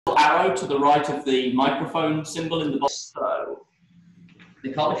arrow to the right of the microphone symbol in the box. So,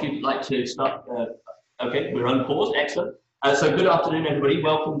 Nicole, if you'd like to start. Okay, we're unpaused. Excellent. So good afternoon, everybody.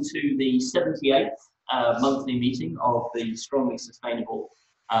 Welcome to the 78th monthly meeting of the Strongly Sustainable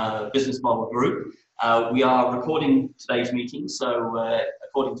Business Model Group. We are recording today's meeting, so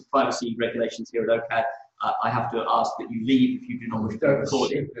according to privacy regulations here at OCAD, I have to ask that you leave if you do not wish to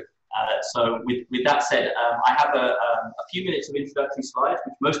record it. So with that said, I have a few minutes of introductory slides,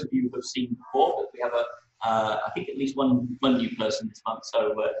 which most of you have seen before, but we have I think at least one new person this month,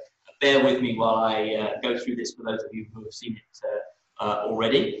 so bear with me while I go through this for those of you who have seen it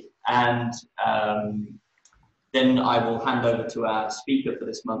already. And then I will hand over to our speaker for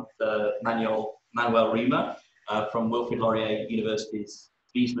this month, Manuel Riemer, from Wilfrid Laurier University's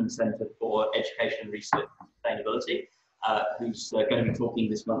Wiesmann Centre for Education and Research and Sustainability, who's going to be talking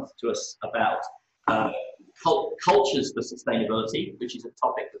this month to us about cultures for sustainability, which is a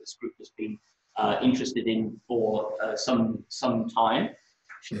topic that this group has been interested in for some time.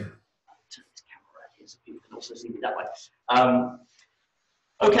 Turn this camera around here so people can also see me that way.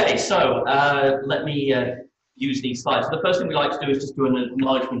 Okay, so let me use these slides. So the first thing we like to do is just do an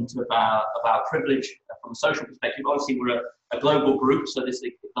acknowledgement of our privilege from a social perspective. Obviously, we're a global group, so this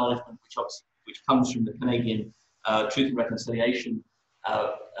acknowledgement, which comes from the Canadian Truth and Reconciliation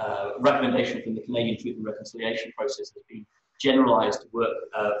recommendation from the Canadian Truth and Reconciliation process, has been generalised to work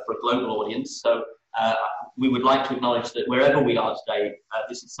for a global audience. So we would like to acknowledge that wherever we are today,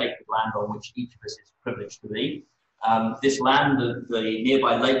 this is sacred land on which each of us is privileged to be. This land, the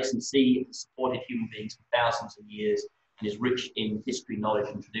nearby lakes and sea, has supported human beings for thousands of years and is rich in history, knowledge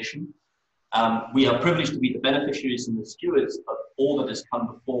and tradition. We are privileged to be the beneficiaries and the stewards of all that has come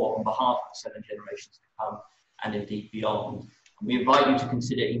before on behalf of the 7 generations to come and indeed beyond. And we invite you to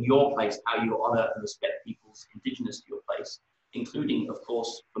consider in your place how you honour and respect peoples indigenous to your place, including, of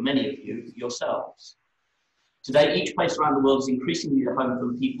course, for many of you, yourselves. Today, each place around the world is increasingly the home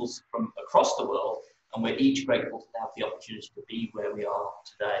for peoples from across the world, and we're each grateful to have the opportunity to be where we are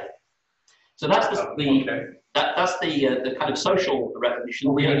today. So that's the kind of social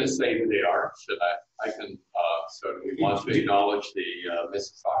recognition. We're going to say who they are. Should I can. So we want to acknowledge the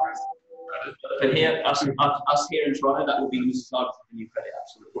Mississaugas. But here, us here in Toronto, that will be Mississaugas for the new credit,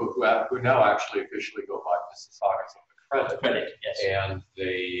 absolutely. Who now actually officially go by Mississaugas on the credit, yes. And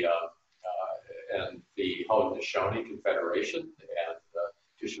the Haudenosaunee Confederation and the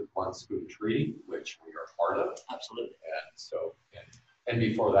Tishoquanskoog Treaty, which we are part of. Absolutely. And so, and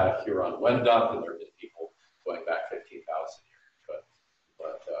before that, Huron-Wendat, and there have been people going back 15,000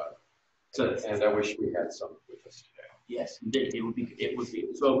 years. And I wish we had some with us today. Yes, indeed, it would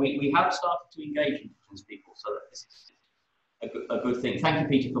be. So we have started to engage Indigenous people, so that this is a good thing. Thank you,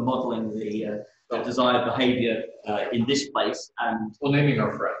 Peter, for modelling the desired behaviour in this place and naming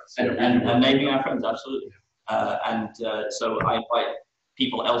our friends and naming our friends, absolutely. So I invite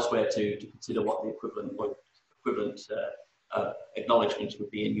people elsewhere to consider what the equivalent acknowledgements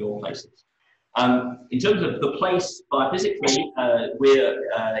would be in your places. In terms of the place physically, we're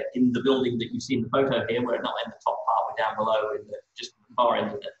in the building that you see in the photo here. We're not in the top part, we're down below, just on the far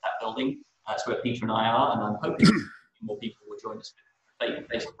end of that building. That's where Peter and I are, and I'm hoping more people will join us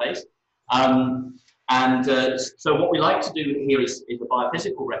face to face. So what we like to do here is the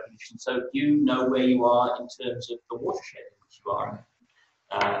biophysical recognition, so you know where you are in terms of the watershed in which you are.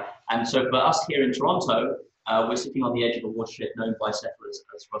 And so for us here in Toronto, we're sitting on the edge of a watershed known by settlers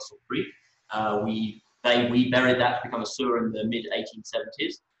as Russell Creek. We buried that to become a sewer in the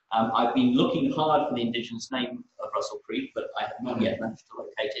mid-1870s. I've been looking hard for the Indigenous name of Russell Creek, but I have not yet managed to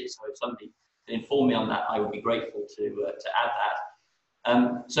locate it. So if somebody can inform me on that, I would be grateful to add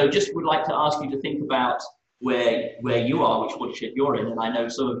that. So just would like to ask you to think about where you are, which watershed you're in. And I know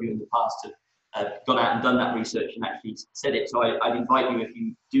some of you in the past have gone out and done that research and actually said it. So I'd invite you, if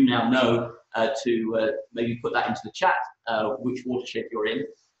you do now know, to maybe put that into the chat, which watershed you're in.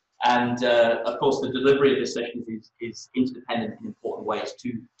 And of course, the delivery of this session is interdependent in important ways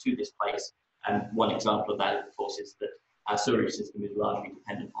to this place. And one example of that, of course, is that our sewerage system is largely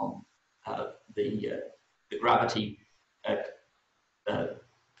dependent on the gravity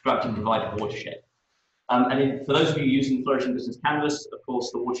provided watershed. For those of you using Flourishing Business Canvas, of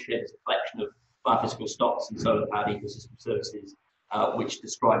course, the watershed is a collection of biophysical stocks and solar powered ecosystem services, which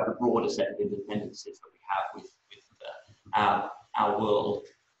describe the broader set of interdependencies that we have with our world.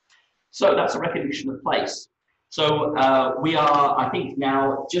 So that's a recognition of place. So we are, I think,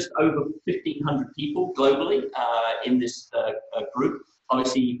 now just over 1,500 people globally in this group.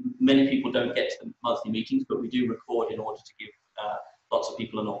 Obviously, many people don't get to the monthly meetings, but we do record in order to give lots of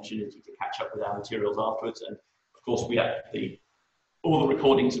people an opportunity to catch up with our materials afterwards. And of course, we have the all the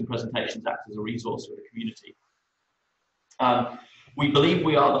recordings and presentations act as a resource for the community. We believe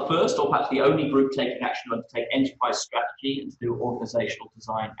we are the first, or perhaps the only group taking action to undertake enterprise strategy and to do organizational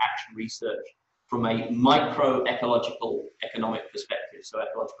design action research from a micro-ecological economic perspective. So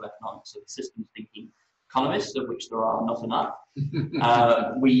ecological economics are the systems thinking economists, of which there are not enough.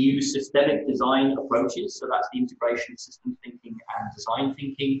 We use systemic design approaches, so that's the integration of systems thinking and design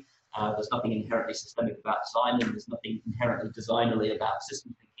thinking. There's nothing inherently systemic about design, and there's nothing inherently designerly about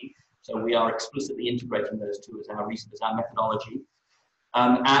systems thinking. So we are explicitly integrating those two as our methodology.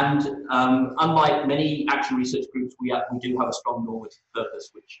 Unlike many action research groups, we do have a strong normative purpose,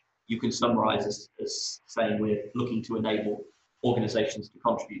 which you can summarize as saying we're looking to enable organizations to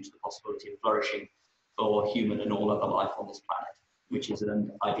contribute to the possibility of flourishing for human and all other life on this planet, which is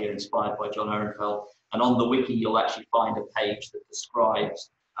an idea inspired by John Ehrenfeld. And on the wiki, you'll actually find a page that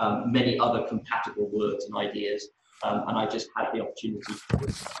describes many other compatible words and ideas. And I just had the opportunity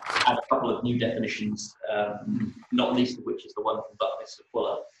to add a couple of new definitions, not least of which is the one from Buckminster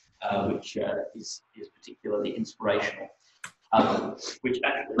Fuller, which is particularly inspirational. Which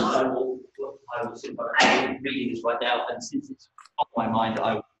actually I will see if I'm reading this right now, and since it's on my mind,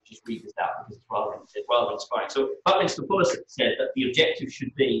 I will just read this out because it's rather inspiring. So Buckminster Fuller said that the objective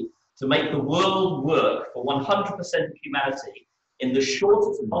should be to make the world work for 100% of humanity in the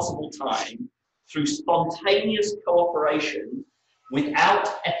shortest possible time through spontaneous cooperation without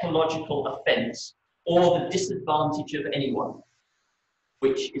ecological offence or the disadvantage of anyone,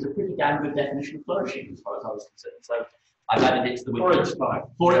 which is a pretty damn good definition of flourishing as far as I was concerned. So I've added it to the wiki. For its time.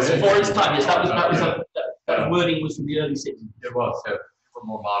 For its time, yes, that wording was from the early 60s. It was. We're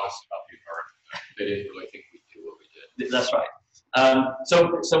more modest about the American. They didn't really think we'd do what we did. That's right.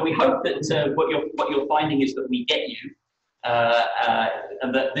 So we hope that what you're finding is that we get you,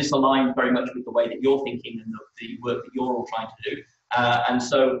 and that this aligns very much with the way that you're thinking and the work that you're all trying to do. And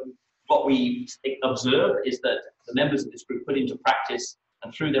so what we observe is that the members of this group put into practice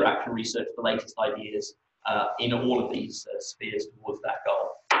and through their action research the latest ideas in all of these spheres towards that goal.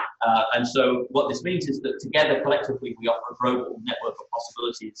 And so what this means is that together, collectively, we offer a global network of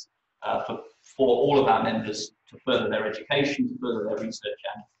possibilities for all of our members to further their education, to further their research,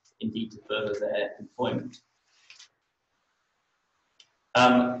 and indeed to further their employment.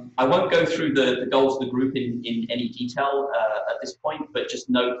 I won't go through the goals of the group in any detail at this point, but just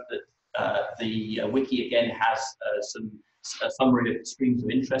note that the wiki again has a summary of the streams of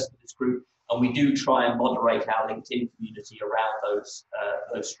interest of this group, and we do try and moderate our LinkedIn community around those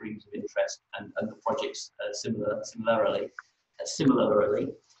streams of interest and the projects similarly.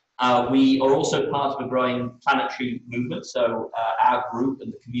 We are also part of a growing planetary movement, so our group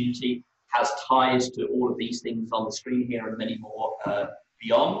and the community has ties to all of these things on the screen here and many more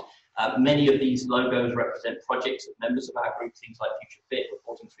beyond. Many of these logos represent projects of members of our group, things like Future Fit,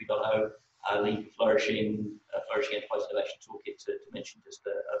 Reporting 3.0, Lead for Flourishing, Flourishing Enterprise Innovation Toolkit, to mention just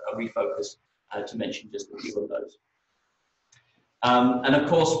a refocus, to mention just a few of those. And of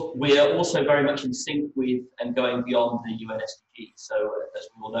course, we are also very much in sync with and going beyond the UN SDGs. So as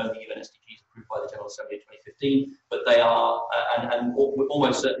we all know, the UN SDGs approved by the General Assembly in 2015, but they are, and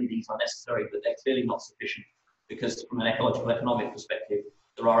almost certainly these are necessary, but they're clearly not sufficient, because from an ecological economic perspective,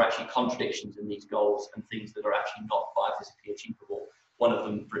 there are actually contradictions in these goals and things that are actually not biophysically achievable. One of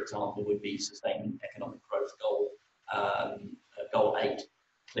them, for example, would be sustaining economic growth goal, goal 8.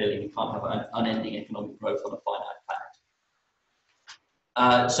 Clearly, we can't have an unending economic growth on a finite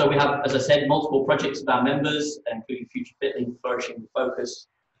planet. So we have, as I said, multiple projects of our members, including Future Fit, Lead, Flourishing, Focus,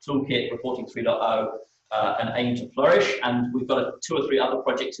 Toolkit, Reporting 3.0, and Aim to Flourish. And we've got 2 or 3 other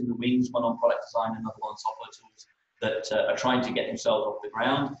projects in the wings, one on product design, another one on software tools, that are trying to get themselves off the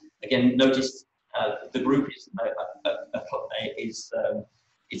ground. Again, notice the group is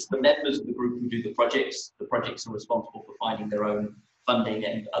it's the members of the group who do the projects. The projects are responsible for finding their own funding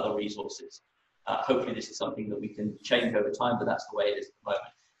and other resources. Hopefully this is something that we can change over time, but that's the way it is at the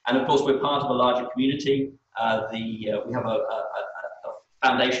moment. And of course, we're part of a larger community. We have a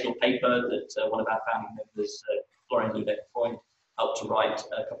foundational paper that one of our founding members, Florian Lubeck-Freund, helped to write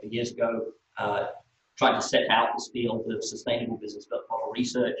a couple of years ago, trying to set out this field of sustainable business model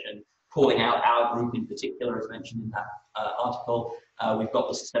research and calling out our group in particular, as mentioned in that article. We've got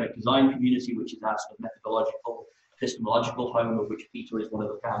the systemic design community, which is our sort of methodological, epistemological home, of which Peter is one of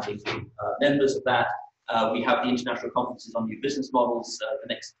the founding members of that. We have the international conferences on new business models. The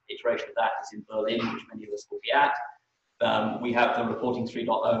next iteration of that is in Berlin, which many of us will be at. We have the Reporting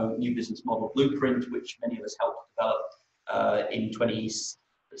 3.0 new business model blueprint, which many of us helped develop in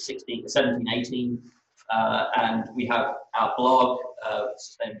 2017, 18. And we have our blog,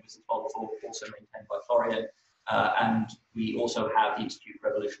 Sustainable Business Models, also maintained by Florian. And we also have the Institute for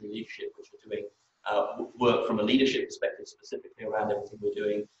Revolutionary Leadership, which are doing work from a leadership perspective, specifically around everything we're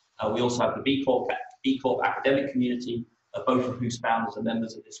doing. We also have the B Corp academic community, both of whose founders are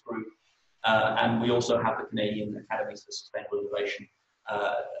members of this group. And we also have the Canadian Academies for Sustainable Innovation,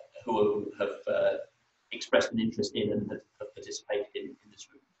 who have expressed an interest in and have participated in this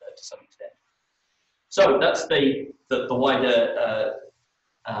group to some extent. So that's the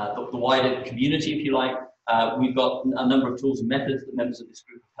wider community, if you like. We've got a number of tools and methods that members of this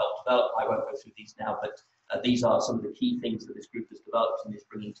group have helped develop. I won't go through these now, but these are some of the key things that this group has developed and is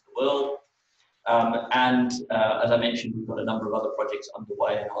bringing to the world. As I mentioned, we've got a number of other projects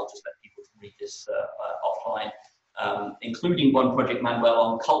underway, and I'll just let people read this offline, including one project, Manuel,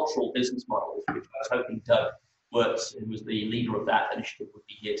 on cultural business models, which I was hoping Doug Wirtz, who was the leader of that initiative, would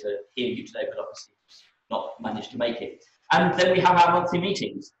be here to hear you today, but obviously not managed to make it. And then we have our monthly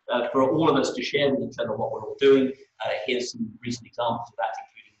meetings for all of us to share with each other what we're all doing. Here's some recent examples of that,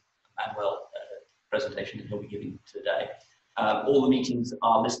 including Manuel's presentation that he'll be giving today. All the meetings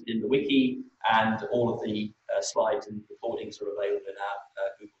are listed in the wiki, and all of the slides and recordings are available in our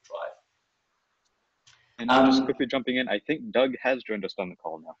Google Drive. And just quickly jumping in, I think Doug has joined us on the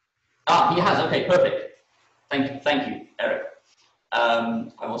call now. Ah, he has. Okay, perfect. Thank you, Eric.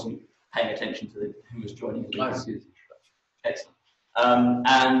 I wasn't paying attention to who was joining. Excellent.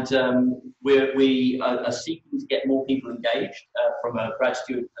 We are seeking to get more people engaged from a grad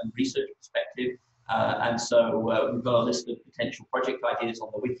student and research perspective. And so we've got a list of potential project ideas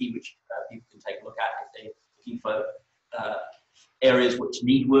on the wiki, which people can take a look at if they're looking for areas which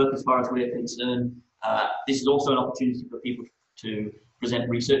need work as far as we're concerned. This is also an opportunity for people to present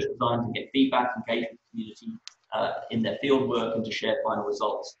research designs and get feedback, engage with the community in their field work, and to share final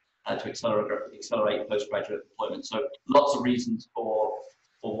results to accelerate postgraduate employment. So lots of reasons for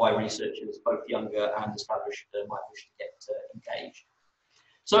why researchers, both younger and established, might wish to get engaged.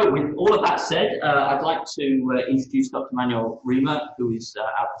 So with all of that said, I'd like to introduce Dr. Manuel Riemer, who is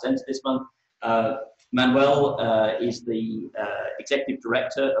our presenter this month. Manuel is the Executive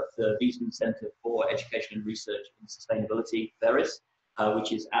Director of the Wiesmann Center for Education and Research in Sustainability, VERIS,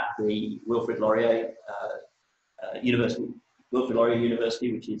 which is at the Wilfrid Laurier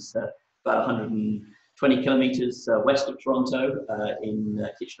University, which is about 120 kilometers west of Toronto in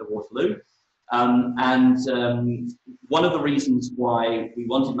Kitchener-Waterloo. One of the reasons why we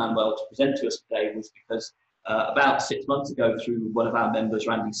wanted Manuel to present to us today was because about 6 months ago, through one of our members,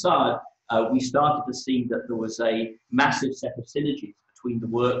 Randy Saad, we started to see that there was a massive set of synergies between the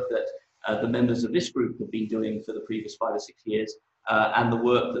work that the members of this group have been doing for the previous 5 or 6 years and the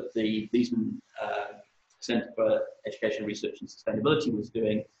work that the Wiesmann Center for Education, Research and Sustainability was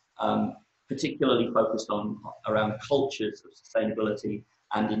doing, particularly focused around cultures of sustainability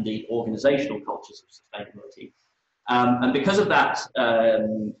and indeed organizational cultures of sustainability. And because of that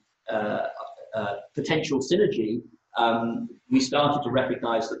potential synergy, we started to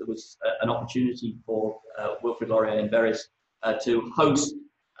recognize that there was an opportunity for Wilfrid Laurier and VERIS to host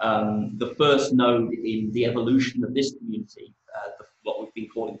the first node in the evolution of this community, what we've been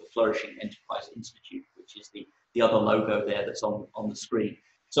calling the Flourishing Enterprise Institute, which is the other logo there that's on the screen.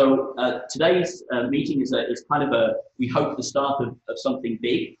 So today's meeting is kind of we hope, the start of something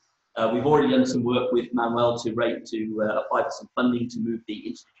big. We've already done some work with Manuel to apply for some funding to move the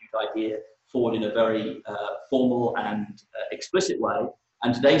institute idea forward in a very formal and explicit way.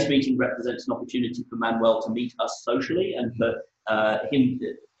 And today's meeting represents an opportunity for Manuel to meet us socially, and for us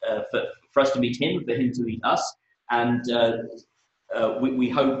to meet him, for him to meet us. And we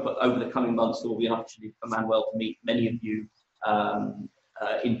hope over the coming months there will be an opportunity for Manuel to meet many of you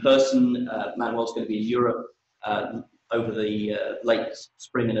in person. Manuel's going to be in Europe over the late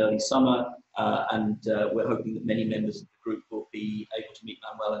spring and early summer, and we're hoping that many members of the group will be able to meet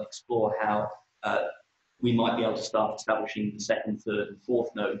Manuel and explore how we might be able to start establishing the second, third and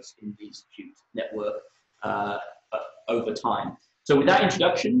fourth nodes in the Institute network over time. So with that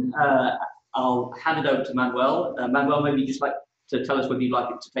introduction, I'll hand it over to Manuel. Manuel, maybe you'd just like to tell us whether you'd like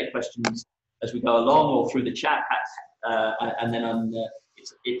it to take questions as we go along or through the chat, and then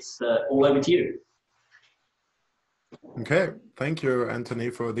it's all over to you. Okay, thank you, Anthony,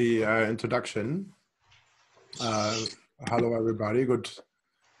 for the introduction. Hello, everybody. Good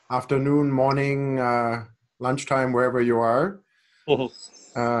afternoon, morning, lunchtime, wherever you are.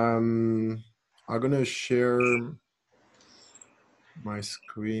 I'm going to share my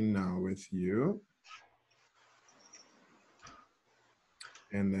screen now with you.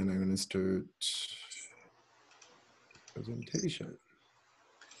 And then I'm going to start presentation.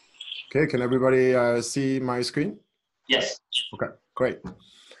 Okay, can everybody see my screen? Yes. Okay, great.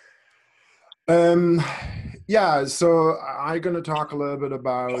 Yeah, so I'm going to talk a little bit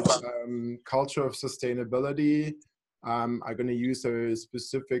about culture of sustainability. I'm going to use a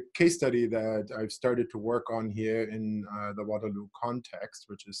specific case study that I've started to work on here in the Waterloo context,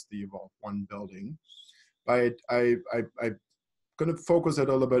 which is the Evolve One building. But I'm going to focus it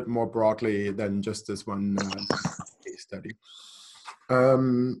a little bit more broadly than just this one case study.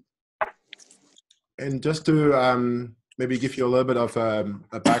 And just to maybe give you a little bit of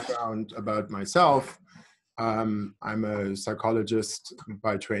a background about myself, I'm a psychologist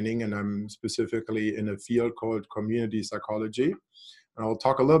by training, and I'm specifically in a field called community psychology. And I'll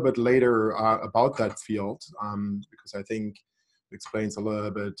talk a little bit later about that field because I think it explains a little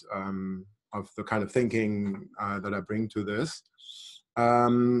bit of the kind of thinking that I bring to this.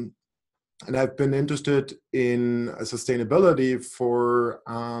 And I've been interested in sustainability for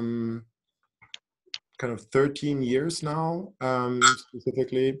kind of 13 years now,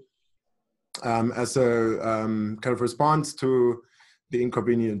 specifically. As a kind of response to the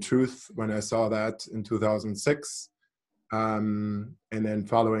inconvenient truth when I saw that in 2006. And then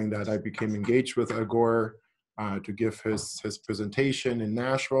following that, I became engaged with Al Gore to give his presentation in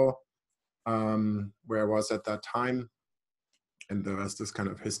Nashville, where I was at that time. And the rest is kind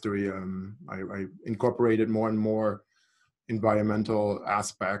of history. I incorporated more and more environmental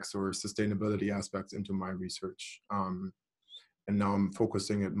aspects or sustainability aspects into my research. And now I'm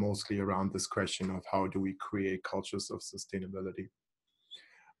focusing it mostly around this question of how do we create cultures of sustainability.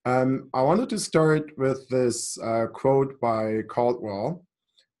 I wanted to start with this quote by Caldwell.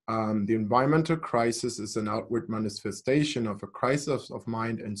 The environmental crisis is an outward manifestation of a crisis of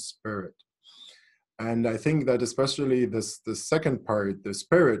mind and spirit. And I think that especially the second part, the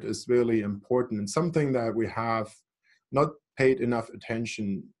spirit, is really important and something that we have not paid enough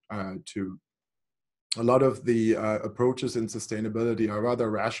attention to. A lot of the approaches in sustainability are rather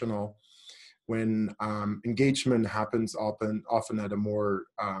rational when engagement happens often at a more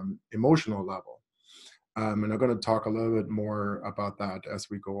emotional level. And I'm going to talk a little bit more about that as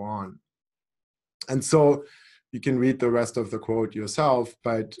we go on. And so you can read the rest of the quote yourself,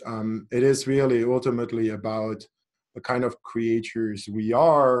 but it is really ultimately about the kind of creatures we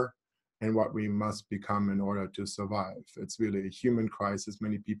are and what we must become in order to survive. It's really a human crisis.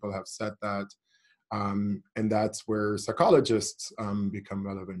 Many people have said that. And that's where psychologists become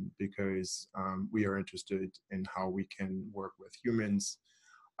relevant because we are interested in how we can work with humans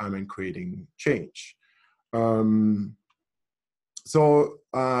in creating change. So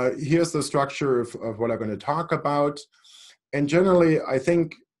here's the structure of what I'm going to talk about. And generally, I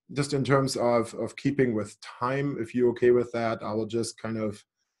think just in terms of keeping with time, if you're okay with that, I will just kind of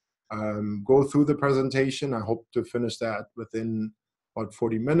go through the presentation. I hope to finish that within about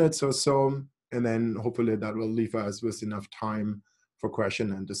 40 minutes or so. And then hopefully that will leave us with enough time for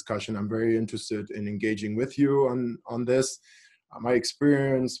question and discussion. I'm very interested in engaging with you on this. My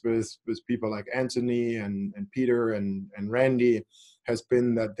experience with people like Anthony and Peter and Randy has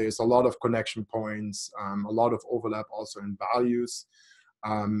been that there's a lot of connection points, a lot of overlap also in values.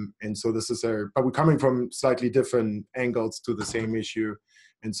 And so this is but we're coming from slightly different angles to the same issue.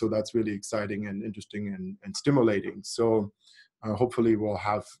 And so that's really exciting and interesting and stimulating. So hopefully we'll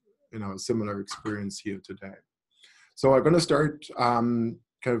have a similar experience here today. So I'm going to start kind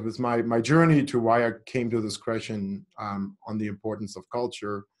of with my journey to why I came to this question on the importance of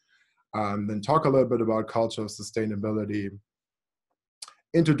culture, then talk a little bit about culture of sustainability,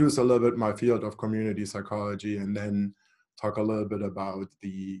 introduce a little bit my field of community psychology, and then talk a little bit about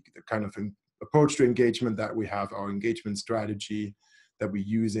the kind of approach to engagement that we have, our engagement strategy that we're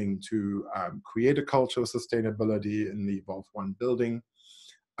using to create a culture of sustainability in the Evolve One building.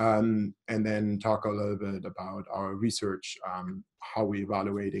 And then talk a little bit about our research, how we're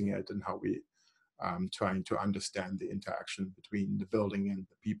evaluating it and how we trying to understand the interaction between the building and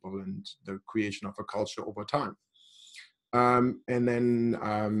the people and the creation of a culture over time. And then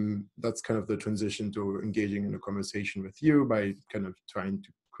that's kind of the transition to engaging in a conversation with you by kind of trying to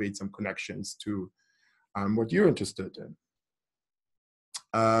create some connections to what you're interested in.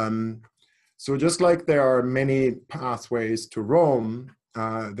 So just like there are many pathways to Rome,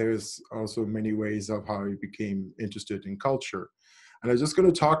 there's also many ways of how I became interested in culture. And I'm just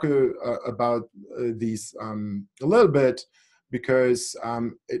going to talk about these a little bit because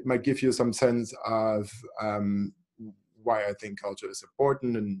it might give you some sense of why I think culture is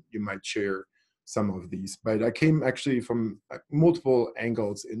important, and you might share some of these. But I came actually from multiple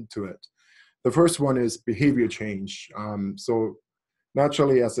angles into it. The first one is behavior change. So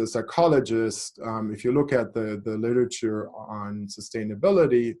naturally, as a psychologist, if you look at the literature on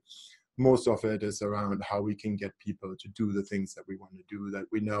sustainability, most of it is around how we can get people to do the things that we want to do, that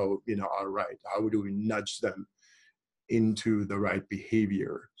we know, are right. How do we nudge them into the right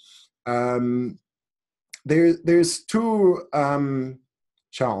behavior? There's two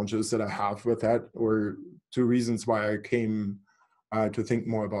challenges that I have with that, or two reasons why I came to think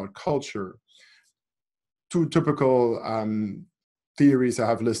more about culture. Two typical theories I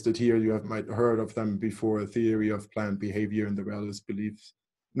have listed here. You might have heard of them before: theory of planned behavior and the values, beliefs,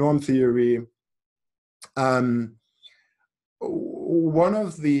 norm theory. One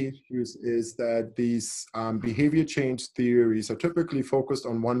of the issues is that these behavior change theories are typically focused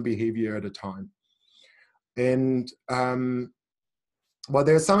on one behavior at a time. And well,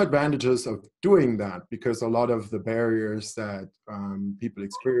 there are some advantages of doing that, because a lot of the barriers that people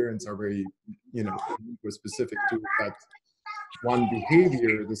experience are very, specific to that one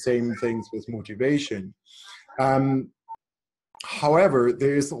behavior. The same things with motivation. However,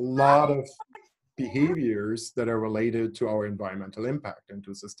 there's a lot of behaviors that are related to our environmental impact and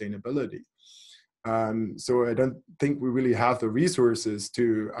to sustainability. So I don't think we really have the resources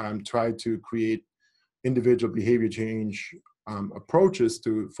to try to create individual behavior change approaches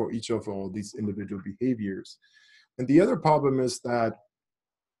for each of all these individual behaviors. And the other problem is that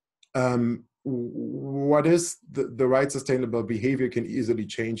what is the right sustainable behavior can easily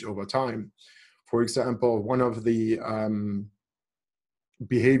change over time. For example, one of the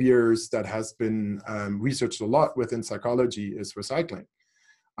behaviors that has been researched a lot within psychology is recycling.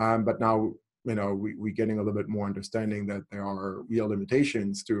 But now, we're getting a little bit more understanding that there are real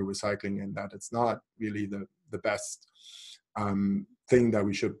limitations to recycling, and that it's not really the best thing that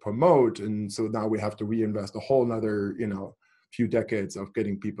we should promote. And so now we have to reinvest a whole nother, few decades of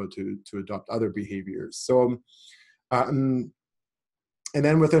getting people to adopt other behaviors. So, and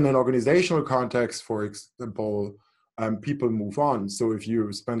then within an organizational context, for example, people move on. So if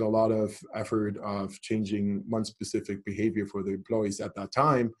you spend a lot of effort of changing one specific behavior for the employees at that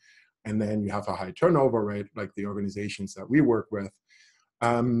time, and then you have a high turnover rate, like the organizations that we work with,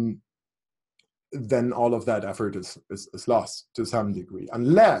 then all of that effort is lost to some degree,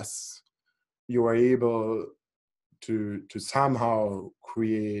 unless you are able to somehow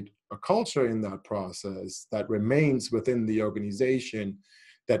create a culture in that process that remains within the organization,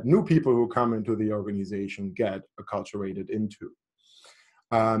 that new people who come into the organization get acculturated into.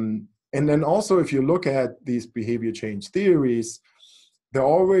 And then also, if you look at these behavior change theories, they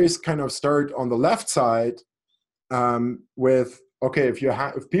always kind of start on the left side with, okay,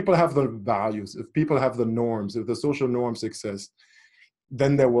 if people have the values, if people have the norms, if the social norms exist,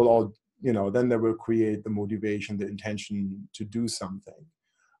 then they will all, then they will create the motivation, the intention to do something.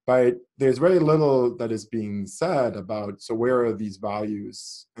 But there's very little that is being said about, so where are these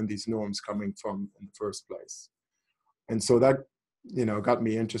values and these norms coming from in the first place? And so that, got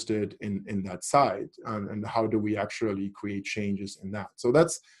me interested in that side, and how do we actually create changes in that? So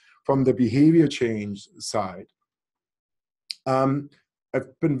that's from the behavior change side.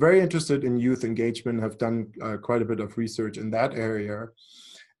 I've been very interested in youth engagement. I've done quite a bit of research in that area.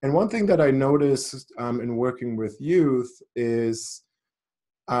 And one thing that I noticed in working with youth is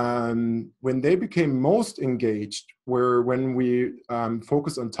when they became most engaged were when we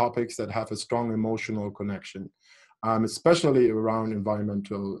focus on topics that have a strong emotional connection, especially around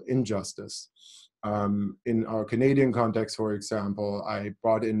environmental injustice. In our Canadian context, for example, I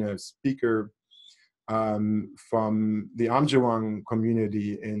brought in a speaker from the Amjiwang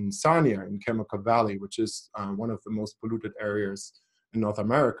community in Sarnia in Chemical Valley, which is one of the most polluted areas in North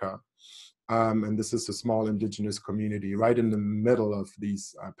America. And this is a small indigenous community right in the middle of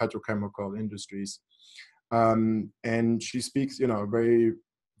these petrochemical industries. And she speaks, very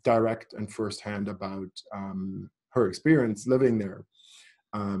direct and firsthand about her experience living there,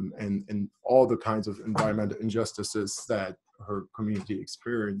 and all the kinds of environmental injustices that her community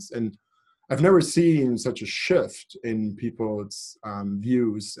experienced. And I've never seen such a shift in people's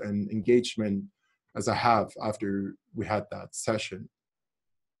views and engagement as I have after we had that session.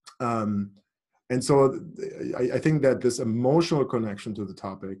 And so I think that this emotional connection to the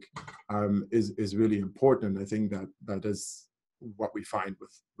topic is really important. I think that is what we find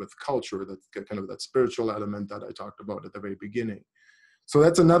with culture, that kind of that spiritual element that I talked about at the very beginning. So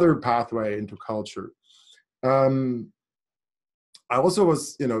that's another pathway into culture. I also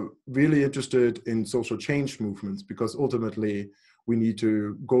was, really interested in social change movements, because ultimately we need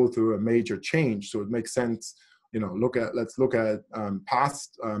to go through a major change. So it makes sense, let's look at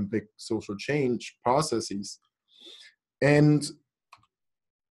past big social change processes. And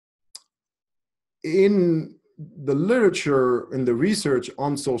in the literature, in the research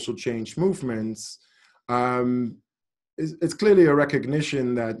on social change movements, it's clearly a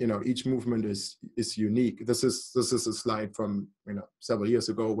recognition that, you know, each movement is unique. This is a slide from, you know, several years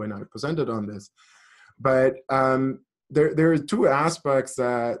ago when I presented on this. But there are two aspects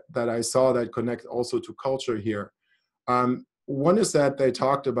that I saw that connect also to culture here. One is that they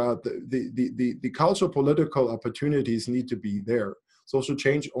talked about the cultural political opportunities need to be there. Social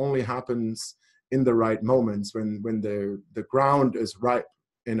change only happens in the right moments when the ground is ripe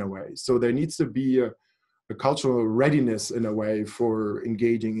in a way. So there needs to be a cultural readiness in a way for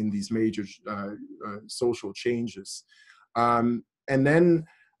engaging in these major social changes. And then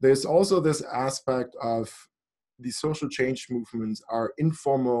there's also this aspect of the social change movements are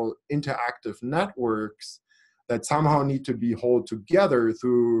informal, interactive networks that somehow need to be held together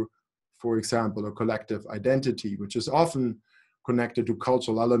through, for example, a collective identity, which is often connected to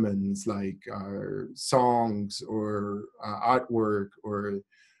cultural elements like songs or artwork or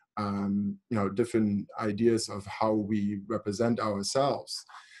you know, different ideas of how we represent ourselves.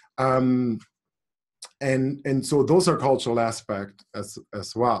 And so those are cultural aspects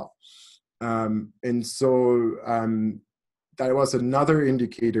as well. And so that was another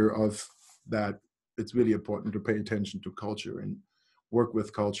indicator of that it's really important to pay attention to culture and work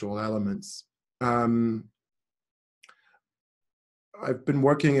with cultural elements. I've been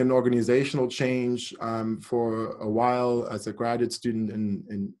working in organizational change for a while as a graduate student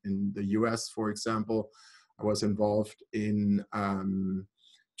in the US, for example. I was involved in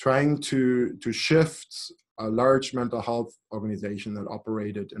trying to shift a large mental health organization that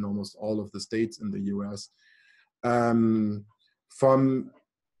operated in almost all of the states in the US from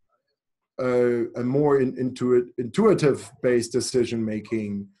a more intuitive-based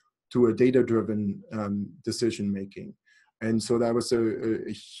decision-making to a data-driven decision-making. And so that was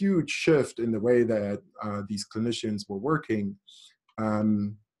a huge shift in the way that these clinicians were working.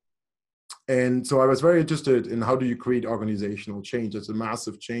 And so I was very interested in how do you create organizational change. It's a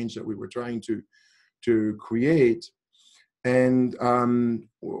massive change that we were trying to create. And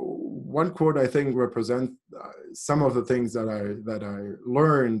one quote I think represents some of the things that I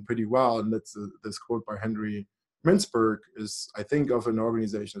learned pretty well, and that's this quote by Henry Mintzberg is, I think of an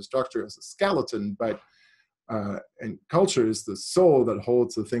organizational structure as a skeleton, but and culture is the soul that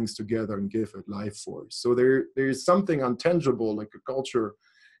holds the things together and give it life force. So there is something untangible like a culture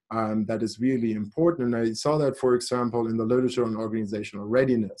that is really important. And I saw that, for example, in the literature on organizational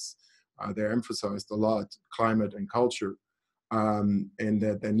readiness. They're emphasized a lot, climate and culture, and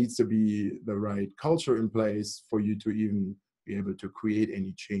that there needs to be the right culture in place for you to even be able to create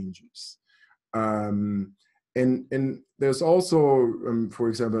any changes. And there's also, for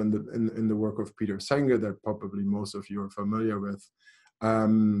example, in the work of Peter Sanger that probably most of you are familiar with,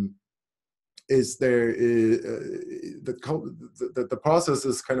 is there the process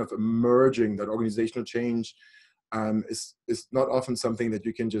is kind of emerging that organizational change is not often something that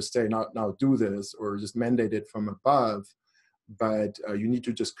you can just say, now do this, or just mandate it from above, but you need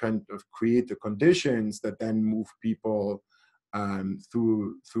to just kind of create the conditions that then move people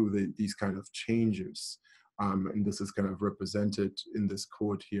through these kind of changes. And this is kind of represented in this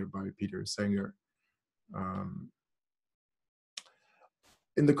quote here by Peter Sanger.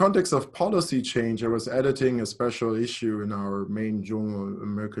 In the context of policy change, I was editing a special issue in our main journal,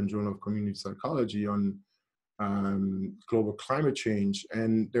 American Journal of Community Psychology, on global climate change.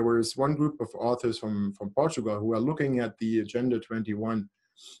 And there was one group of authors from Portugal who are looking at the Agenda 21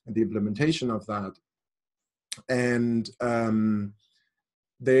 and the implementation of that. And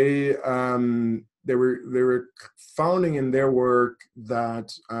they were founding in their work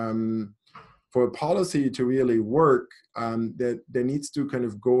that for a policy to really work, that there needs to kind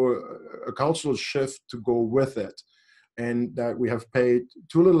of go a cultural shift to go with it. And that we have paid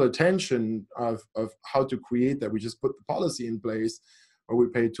too little attention of how to create that. We just put the policy in place, but we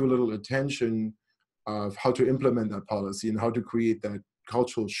pay too little attention of how to implement that policy and how to create that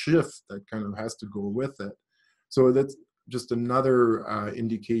cultural shift that kind of has to go with it. So that's just another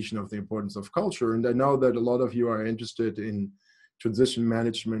indication of the importance of culture. And I know that a lot of you are interested in transition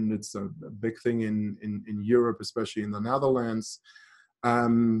management. It's a big thing in Europe, especially in the Netherlands. I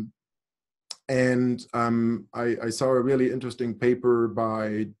saw a really interesting paper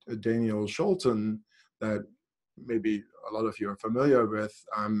by Daniel Scholten that maybe a lot of you are familiar with.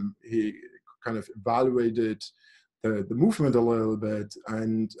 He kind of evaluated the movement a little bit,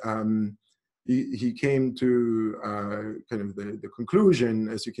 and he came to kind of the conclusion,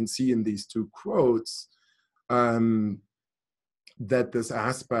 as you can see in these two quotes, that this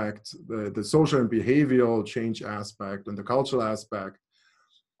aspect, the social and behavioral change aspect and the cultural aspect,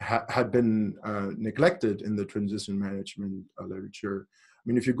 had been neglected in the transition management literature. I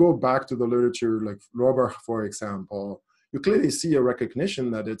mean, if you go back to the literature, like Rohrbach, for example, you clearly see a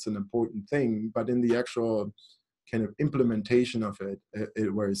recognition that it's an important thing, but in the actual kind of implementation of it,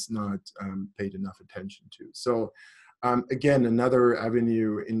 it was not paid enough attention to. So again, another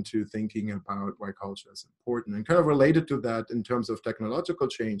avenue into thinking about why culture is important, and kind of related to that in terms of technological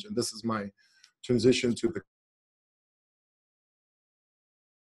change. And this is my transition to the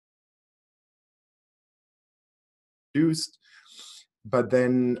used. But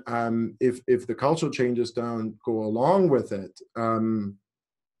then if the cultural changes don't go along with it,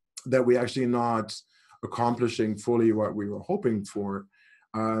 that we're actually not accomplishing fully what we were hoping for.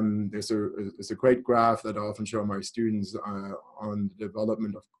 There's a great graph that I often show my students on the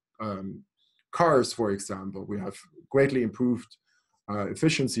development of cars, for example. We have greatly improved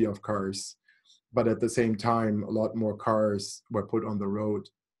efficiency of cars, but at the same time, a lot more cars were put on the road,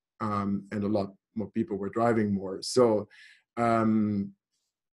 and a lot more people were driving more. So, and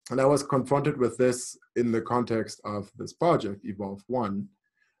I was confronted with this in the context of this project, Evolve One,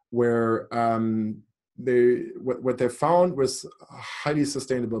 where what they found was a highly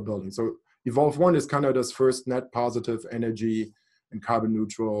sustainable building. So Evolve One is Canada's first net positive energy and carbon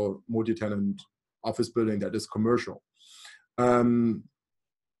neutral multi-tenant office building that is commercial. And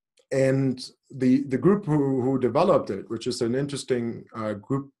the group who developed it, which is an interesting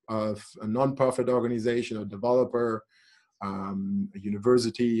group of a nonprofit organization, a developer, a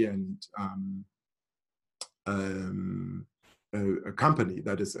university, and a company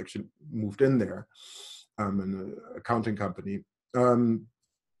that is actually moved in there, an accounting company.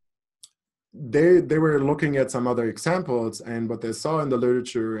 They were looking at some other examples, and what they saw in the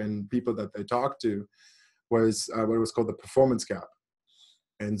literature and people that they talked to was what was called the performance gap.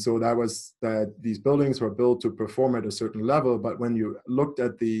 And so that was that these buildings were built to perform at a certain level, but when you looked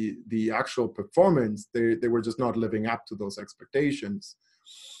at the actual performance, they were just not living up to those expectations.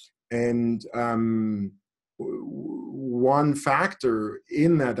 And one factor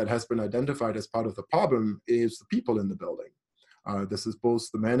in that has been identified as part of the problem is the people in the building. This is both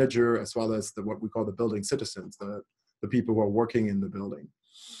the manager as well as what we call the building citizens, the people who are working in the building.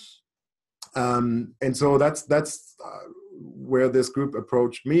 And so that's where this group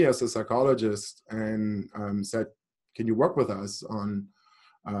approached me as a psychologist and said, can you work with us on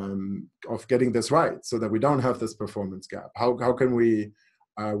of getting this right so that we don't have this performance gap? How can we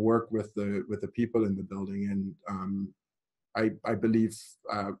work with the people in the building? And I believe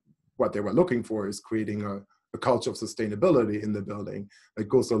what they were looking for is creating a culture of sustainability in the building that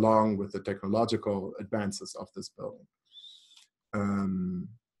goes along with the technological advances of this building.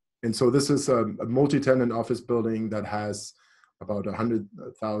 And so this is a multi-tenant office building that has about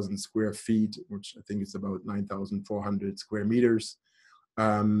 100,000 square feet, which I think is about 9,400 square meters.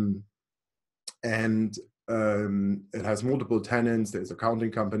 And it has multiple tenants. There's a accounting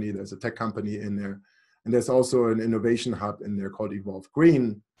company, there's a tech company in there. And there's also an innovation hub in there called Evolve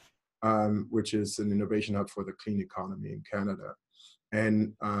Green, which is an innovation hub for the clean economy in Canada.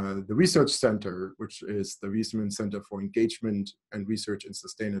 And the research center, which is the Riemer Center for Engagement and Research in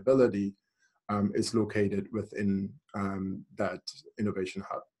Sustainability, is located within that innovation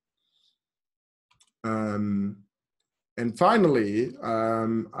hub. And finally,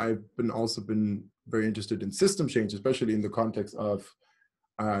 I've also been very interested in system change, especially in the context of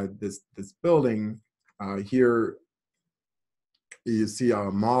this building. Here you see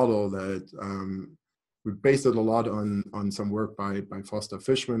our model that we based it a lot on some work by Foster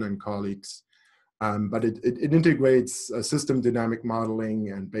Fishman and colleagues, but it integrates system dynamic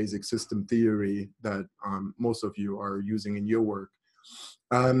modeling and basic system theory that most of you are using in your work.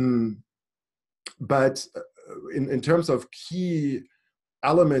 But in terms of key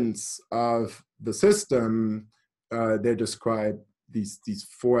elements of the system, they describe these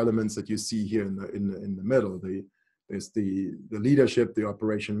four elements that you see here in the middle. There's the leadership, the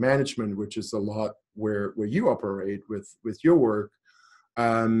operation management, which is a lot where you operate with your work,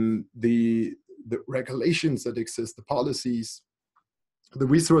 the regulations that exist, the policies, the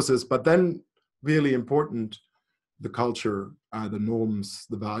resources, but then really important, the culture, the norms,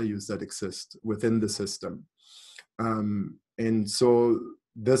 the values that exist within the system. And so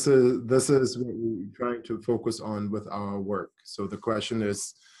this is what we're trying to focus on with our work. So the question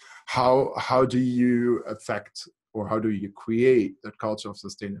is, how do you affect, or how do you create that culture of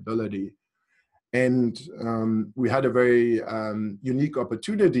sustainability? And we had a very unique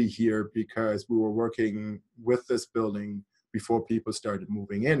opportunity here because we were working with this building before people started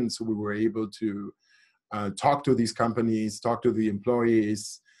moving in. So we were able to talk to these companies, talk to the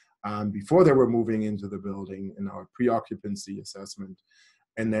employees before they were moving into the building in our pre-occupancy assessment.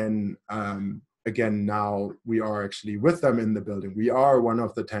 And then again, now we are actually with them in the building. We are one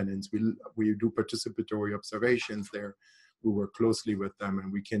of the tenants. We do participatory observations there. We work closely with them,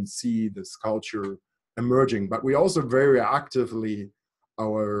 and we can see this culture emerging. But we also very actively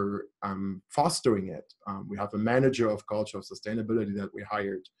are fostering it. We have a manager of culture of sustainability that we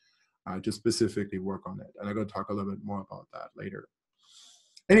hired to specifically work on it. And I'm going to talk a little bit more about that later.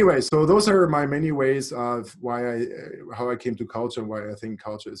 Anyway, so those are my many ways of how I came to culture and why I think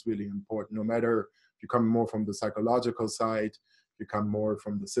culture is really important. No matter if you come more from the psychological side, you come more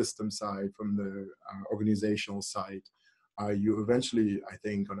from the system side, from the organizational side, you eventually, I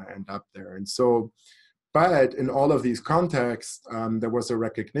think, going to end up there. And so, but in all of these contexts, there was a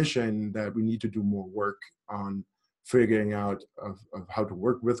recognition that we need to do more work on figuring out of how to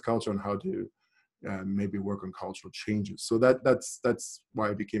work with culture and how to maybe work on cultural changes. So that's why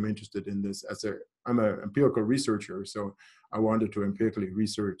I became interested in this. I'm an empirical researcher, so I wanted to empirically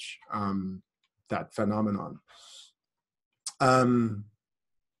research that phenomenon.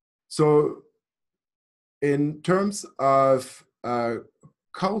 So in terms of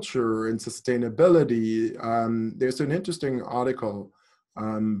culture and sustainability, there's an interesting article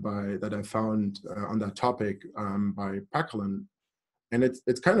that I found on that topic by Packlin. And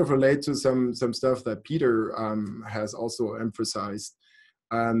it's kind of related to some stuff that Peter has also emphasized.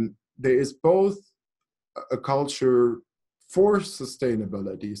 There is both a culture for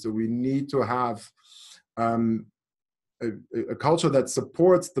sustainability, so we need to have a culture that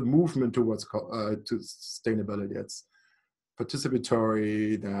supports the movement towards to sustainability. It's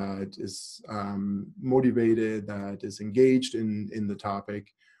participatory, that is motivated, that is engaged in the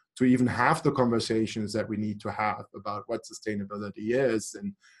topic, to even have the conversations that we need to have about what sustainability is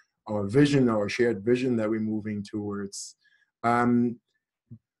and our vision, our shared vision that we're moving towards.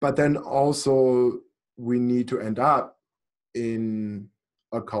 But then also we need to end up in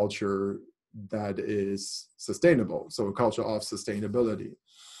a culture that is sustainable, so a culture of sustainability.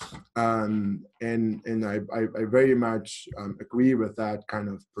 And I very much agree with that kind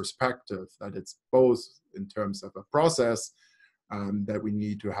of perspective, that it's both in terms of a process that we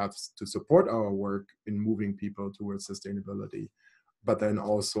need to have to support our work in moving people towards sustainability, but then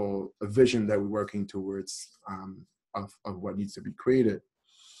also a vision that we're working towards of what needs to be created.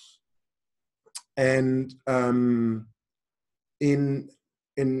 And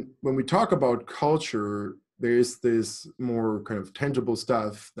when we talk about culture, there is this more kind of tangible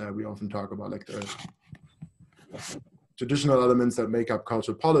stuff that we often talk about, like the traditional elements that make up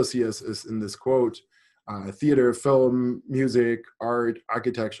cultural policy, is in this quote, theater, film, music, art,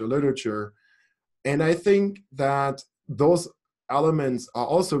 architecture, literature. And I think that those elements are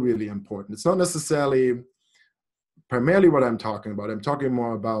also really important. It's not necessarily primarily what I'm talking about. I'm talking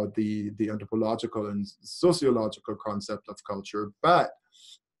more about the anthropological and sociological concept of culture. But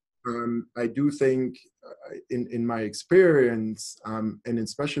I do think in my experience, and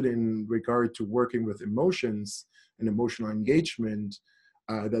especially in regard to working with emotions and emotional engagement,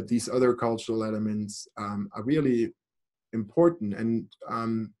 that these other cultural elements are really important. And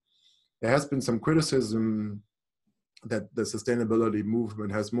there has been some criticism that the sustainability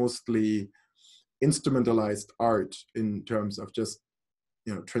movement has mostly instrumentalized art in terms of just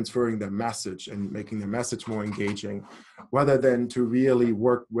transferring their message and making the message more engaging, rather than to really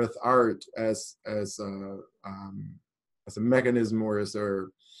work with art as a mechanism or as a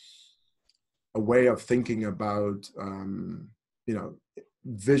way of thinking about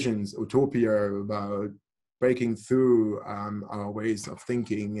visions, utopia, about breaking through our ways of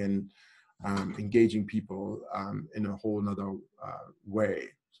thinking and engaging people in a whole nother way.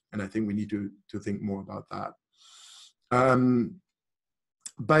 And I think we need to think more about that.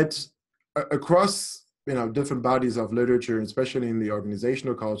 But across different bodies of literature, especially in the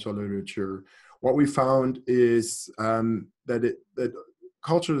organizational cultural literature, what we found is that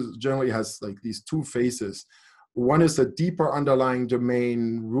culture generally has like these two phases. One is a deeper underlying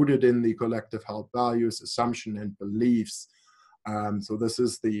domain rooted in the collective held values, assumption, and beliefs. So this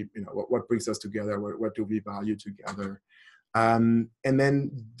is the what brings us together. What do we value together? And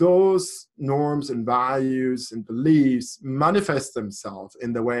then those norms and values and beliefs manifest themselves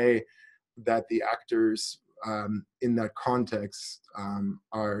in the way that the actors in that context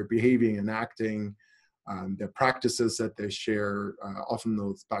are behaving and acting, their practices that they share. Often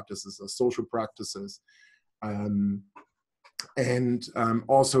those practices are social practices. And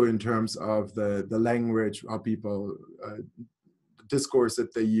also in terms of the language, how people, discourse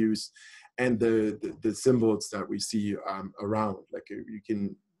that they use, and the symbols that we see around. Like you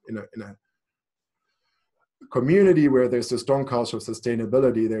can, in a community where there's a strong culture of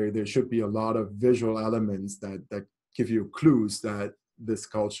sustainability, there should be a lot of visual elements that give you clues that this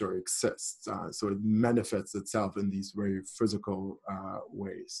culture exists. So it manifests itself in these very physical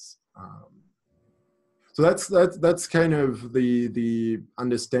ways. So that's kind of the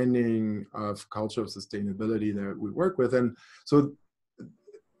understanding of culture of sustainability that we work with. And so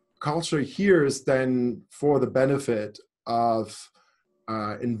culture here is then for the benefit of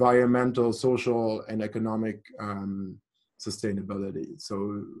environmental, social, and economic sustainability.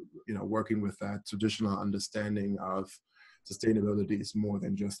 So, working with that traditional understanding of sustainability is more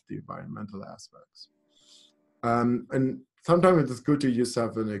than just the environmental aspects. And sometimes it's good to just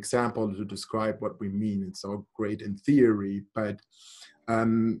have an example to describe what we mean. It's all great in theory, but I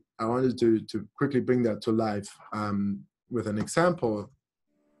wanted to quickly bring that to life with an example.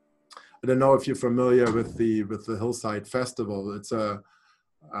 I don't know if you're familiar with the Hillside Festival. It's a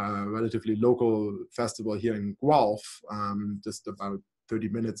relatively local festival here in Guelph, just about 30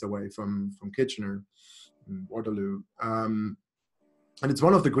 minutes away from Kitchener, in Waterloo. And it's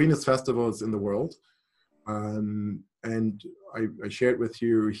one of the greenest festivals in the world. And I shared with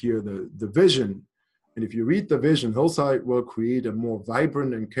you here the vision. And if you read the vision, Hillside will create a more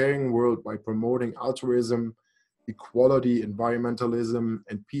vibrant and caring world by promoting altruism, equality, environmentalism,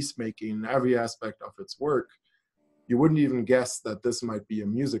 and peacemaking in every aspect of its work. You wouldn't even guess that this might be a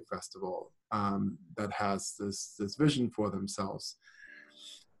music festival that has this vision for themselves.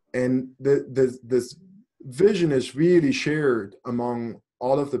 And this vision is really shared among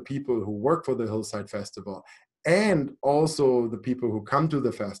all of the people who work for the Hillside Festival and also the people who come to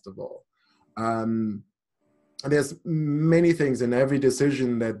the festival. And there's many things in every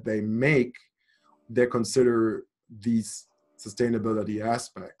decision that they make, they consider these sustainability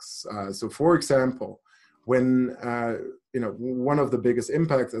aspects. So for example, when, one of the biggest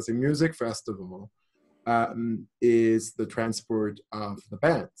impacts as a music festival is the transport of the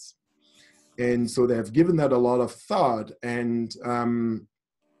bands. And so they have given that a lot of thought, and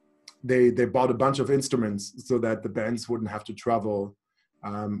they bought a bunch of instruments so that the bands wouldn't have to travel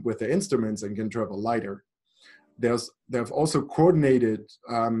with the instruments and can travel lighter. They've also coordinated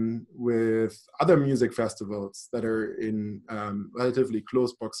with other music festivals that are in relatively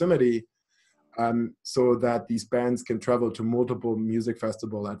close proximity so that these bands can travel to multiple music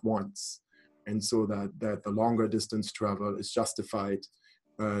festivals at once. And so that the longer distance travel is justified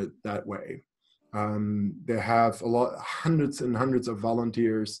that way. They have hundreds and hundreds of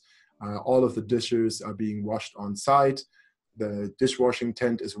volunteers. All of the dishes are being washed on site. The dishwashing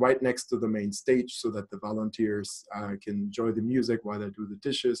tent is right next to the main stage so that the volunteers can enjoy the music while they do the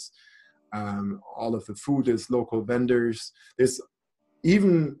dishes. All of the food is local vendors. There's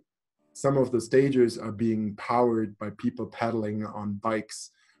even some of the stages are being powered by people pedaling on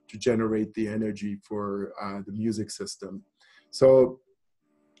bikes to generate the energy for the music system. So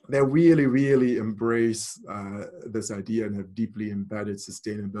they really, really embrace this idea and have deeply embedded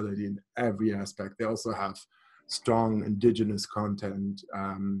sustainability in every aspect. They also have strong indigenous content,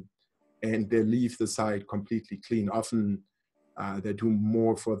 and they leave the site completely clean. Often they do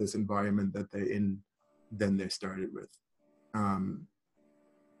more for this environment that they're in than they started with.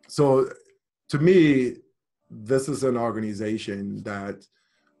 So to me, this is an organization that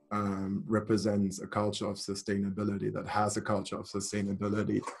represents a culture of sustainability, that has a culture of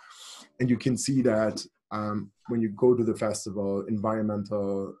sustainability. And you can see that when you go to the festival,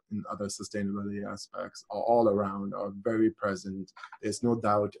 environmental and other sustainability aspects are all around, are very present. There's no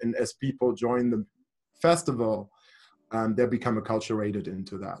doubt. And as people join the festival, they become acculturated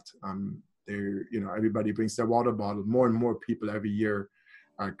into that. Everybody brings their water bottle. More and more people every year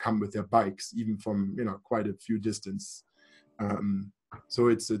come with their bikes, even from quite a few distance. So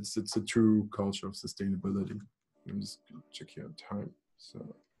it's a true culture of sustainability. I'm just gonna check your time. So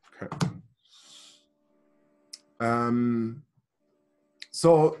okay.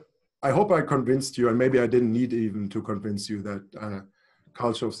 So I hope I convinced you, and maybe I didn't need even to convince you that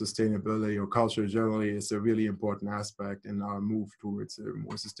culture of sustainability or culture generally is a really important aspect in our move towards a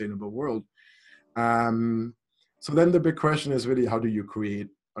more sustainable world. So then the big question is really, how do you create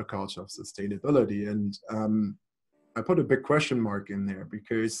a culture of sustainability? And I put a big question mark in there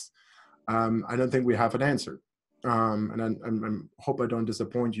because I don't think we have an answer. And I hope I don't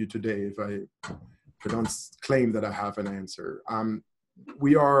disappoint you today if I don't claim that I have an answer.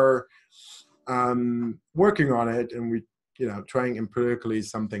 We are working on it, and we, trying empirically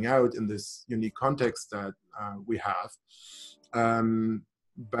something out in this unique context that we have.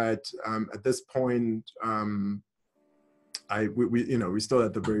 But at this point, we're still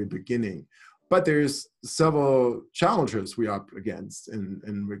at the very beginning. But there's several challenges we are up against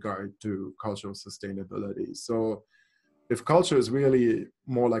in regard to cultural sustainability. So if culture is really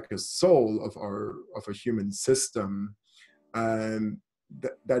more like a soul of a human system,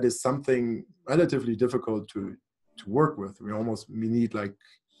 that is something relatively difficult to work with. We need like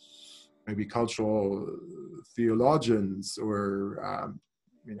maybe cultural theologians or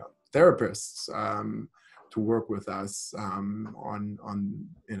therapists to work with us on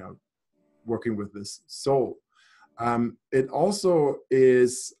working with this soul. It also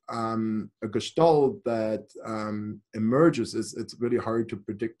is a gestalt that emerges. It's really hard to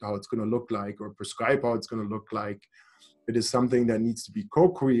predict how it's going to look like or prescribe how it's going to look like. It is something that needs to be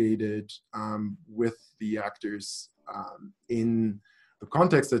co-created with the actors in the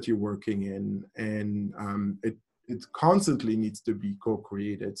context that you're working in, and it constantly needs to be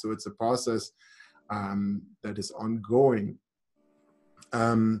co-created. So it's a process that is ongoing.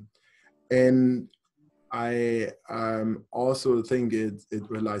 And I also think it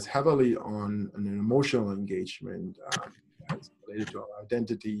relies heavily on an emotional engagement as related to our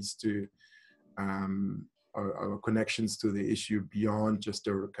identities, to our connections to the issue beyond just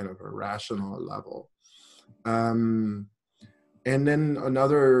a kind of a rational level. And then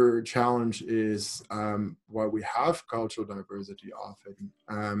another challenge is while we have cultural diversity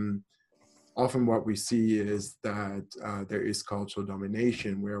often what we see is that there is cultural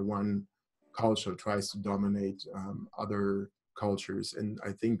domination, where one culture tries to dominate other cultures. And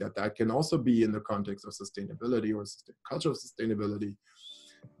I think that can also be in the context of sustainability or cultural sustainability.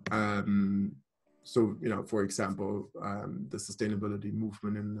 So, for example, the sustainability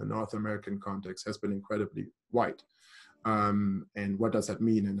movement in the North American context has been incredibly white. And what does that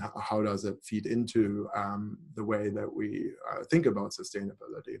mean, and how does it feed into the way that we think about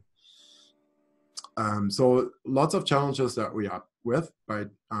sustainability? So lots of challenges that we are with,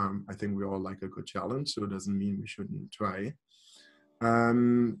 but I think we all like a good challenge, so it doesn't mean we shouldn't try.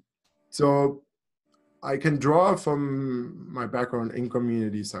 So I can draw from my background in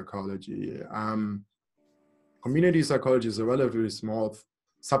community psychology. Community psychology is a relatively small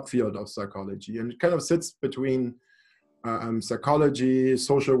subfield of psychology, and it kind of sits between psychology,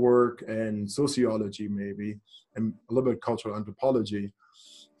 social work, and sociology maybe, and a little bit cultural anthropology.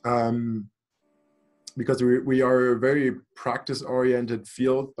 Because we are a very practice-oriented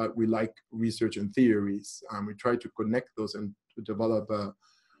field, but we like research and theories. We try to connect those and to develop a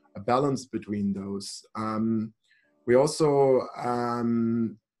balance between those. We also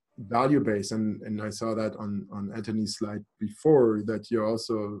value-based, and I saw that on Anthony's slide before, that you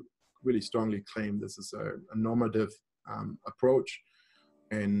also really strongly claim this is a normative approach.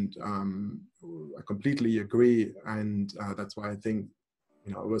 And I completely agree. And that's why I think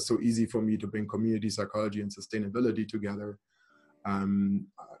it was so easy for me to bring community psychology and sustainability together.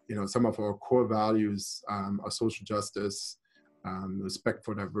 Some of our core values are social justice, respect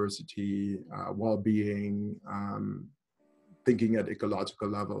for diversity, well-being, thinking at ecological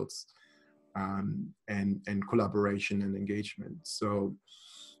levels, and collaboration and engagement. So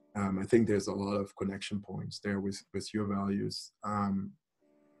I think there's a lot of connection points there with your values.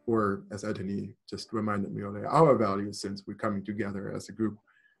 Or as Anthony just reminded me earlier, our values, since we're coming together as a group.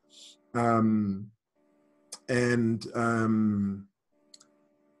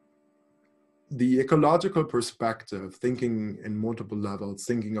 The ecological perspective, thinking in multiple levels,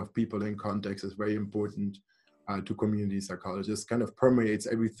 thinking of people in context, is very important to community psychologists. Kind of permeates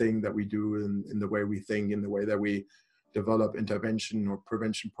everything that we do in the way we think, in the way that we develop intervention or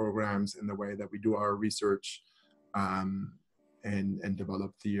prevention programs, in the way that we do our research. And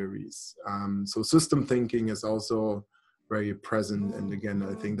develop theories. So system thinking is also very present. And again,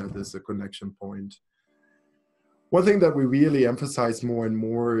 I think that is a connection point. One thing that we really emphasize more and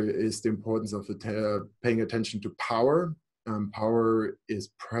more is the importance of paying attention to power. Power is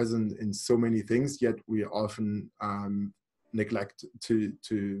present in so many things, yet we often neglect to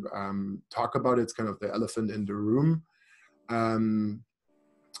talk about it. It's kind of the elephant in the room.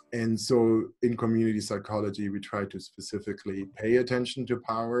 And so in community psychology, we try to specifically pay attention to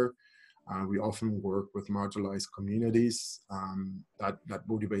power. We often work with marginalized communities. That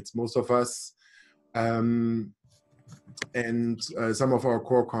motivates most of us. And some of our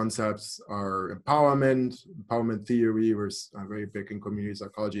core concepts are empowerment theory, was very big in community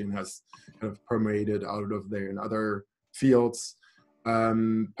psychology and has kind of permeated out of there in other fields.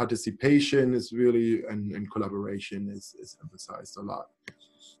 Participation is really, and collaboration is emphasized a lot.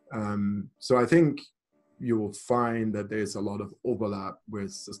 So I think you will find that there's a lot of overlap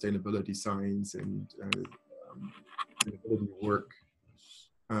with sustainability science and sustainability work.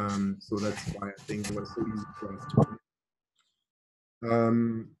 So that's why I think it was so easy for us to.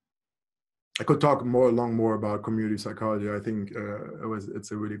 I could talk more about community psychology. I think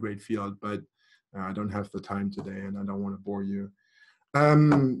it's a really great field, but I don't have the time today, and I don't want to bore you.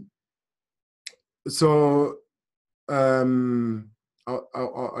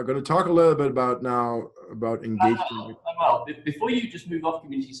 I'm going to talk a little bit about now about engagement. Well, before you just move off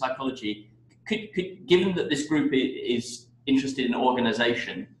community psychology, given that this group is interested in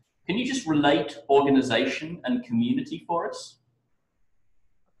organization, can you just relate organization and community for us?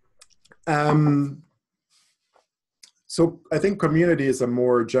 So I think community is a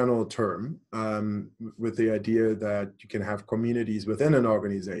more general term, with the idea that you can have communities within an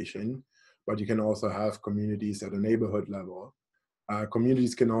organization, but you can also have communities at a neighborhood level.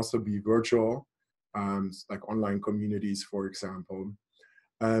 Communities can also be virtual, like online communities, for example.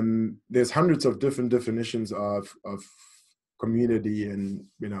 There's hundreds of different definitions of community, and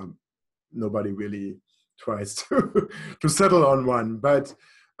nobody really tries to settle on one. But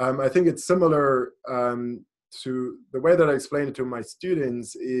I think it's similar to the way that I explain it to my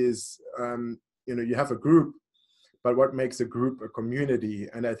students is, you have a group, but what makes a group a community?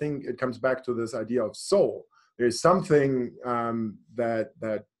 And I think it comes back to this idea of soul. There's something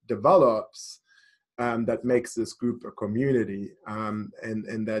that develops that makes this group a community,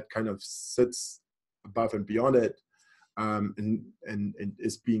 and that kind of sits above and beyond it, and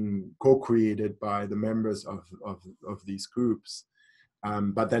is being co-created by the members of these groups,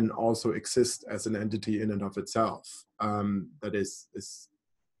 but then also exists as an entity in and of itself, that is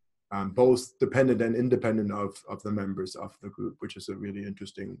both dependent and independent of the members of the group, which is a really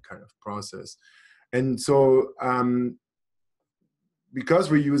interesting kind of process. And so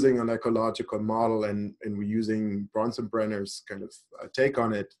because we're using an ecological model and we're using Bronson-Brenner's kind of take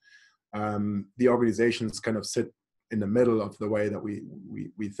on it, the organizations kind of sit in the middle of the way that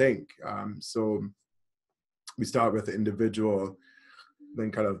we think. So we start with the individual,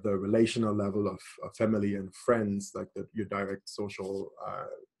 then kind of the relational level of family and friends, like your direct social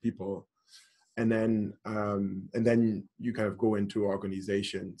people. And then you kind of go into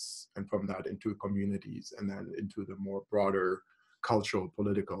organizations, and from that into communities, and then into the more broader cultural,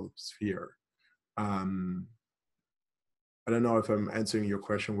 political sphere. I don't know if I'm answering your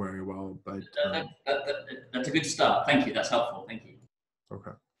question very well, but that's a good start. Thank you. That's helpful. Thank you.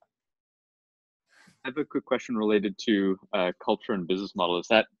 Okay. I have a quick question related to culture and business model. Is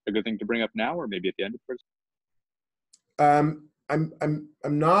that a good thing to bring up now, or maybe at the end of the first? I'm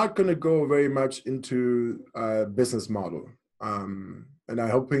not going to go very much into business model, and I'm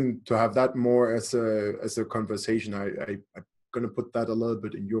hoping to have that more as a conversation. I'm going to put that a little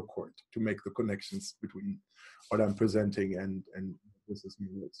bit in your court to make the connections between what I'm presenting and business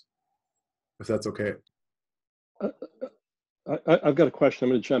models, if that's okay. I've got a question.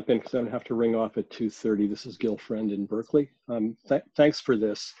 I'm going to jump in because I'm going to have to ring off at 2:30. This is Gil Friend in Berkeley. Thanks for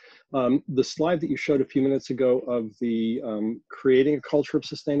this. The slide that you showed a few minutes ago of the creating a culture of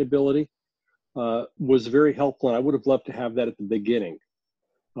sustainability was very helpful, and I would have loved to have that at the beginning,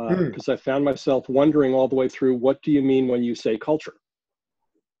 because I found myself wondering all the way through, what do you mean when you say culture?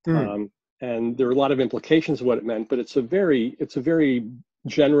 And there are a lot of implications of what it meant, but it's a very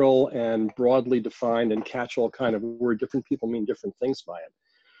general and broadly defined and catch-all kind of word. Different people mean different things by it.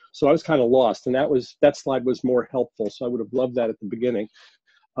 So I was kind of lost, and that slide was more helpful. So I would have loved that at the beginning.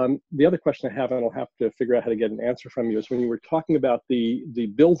 The other question I have, and I'll have to figure out how to get an answer from you, is when you were talking about the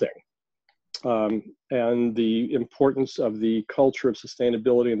building and the importance of the culture of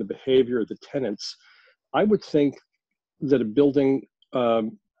sustainability and the behavior of the tenants, I would think that a building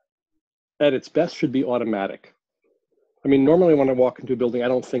at its best should be automatic. I mean, normally when I walk into a building, I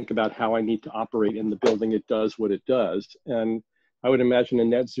don't think about how I need to operate in the building. It does what it does. And I would imagine a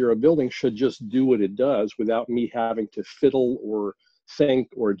net zero building should just do what it does without me having to fiddle or think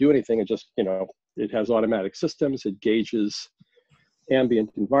or do anything. It just, it has automatic systems. It gauges ambient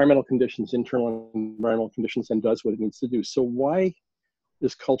environmental conditions, internal environmental conditions, and does what it needs to do. So why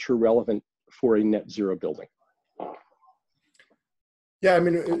is culture relevant for a net zero building? Yeah, I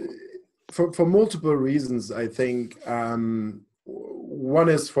mean, for multiple reasons, I think. One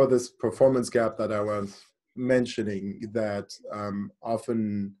is for this performance gap that I was mentioning, that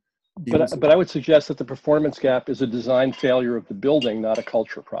often... But I would suggest that the performance gap is a design failure of the building, not a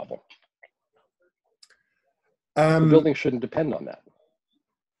culture problem. The building shouldn't depend on that.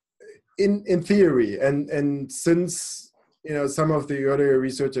 In theory, and since some of the earlier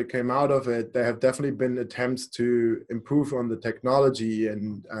research that came out of it, there have definitely been attempts to improve on the technology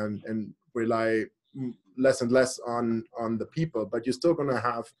and rely less and less on the people, but you're still going to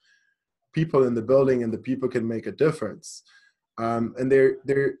have people in the building, and the people can make a difference. And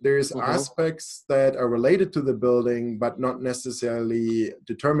there's aspects that are related to the building, but not necessarily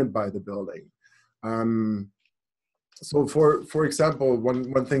determined by the building. So for example,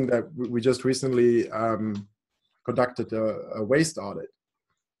 one thing that we just recently conducted a waste audit.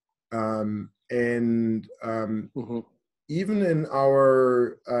 even in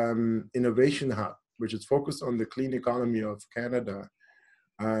our innovation hub, which is focused on the clean economy of Canada,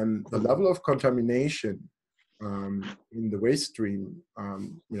 the level of contamination in the waste stream,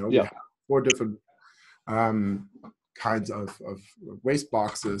 we have 4 different kinds of waste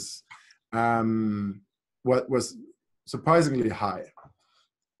boxes, what was surprisingly high.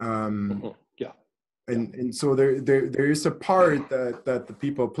 And so there is a part that the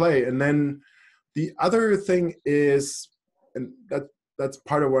people play. And then the other thing is, and that's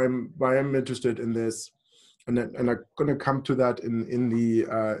part of why I'm interested in this, and I'm going to come to that in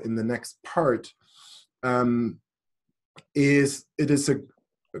the next part, is it is a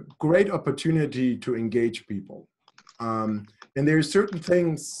great opportunity to engage people. And there are certain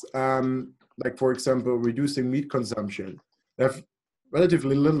things, like, for example, reducing meat consumption, that have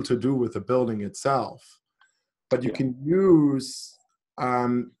relatively little to do with the building itself. But you can use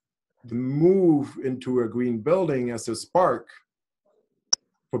the move into a green building as a spark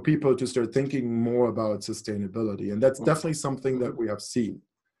for people to start thinking more about sustainability. And that's definitely something that we have seen.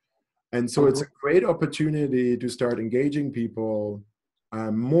 And so it's a great opportunity to start engaging people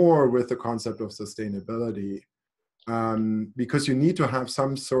more with the concept of sustainability, because you need to have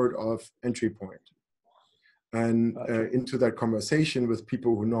some sort of entry point and into that conversation with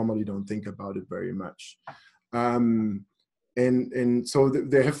people who normally don't think about it very much. And so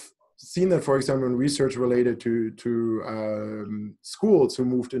they have seen that, for example, in research related to schools who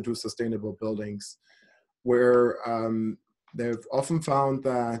moved into sustainable buildings, where they've often found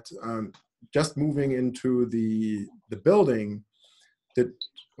that just moving into the building did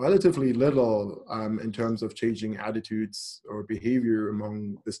relatively little in terms of changing attitudes or behavior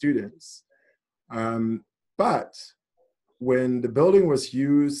among the students. But when the building was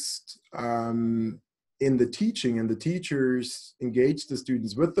used in the teaching, and the teachers engaged the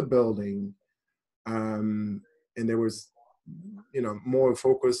students with the building, and there was, more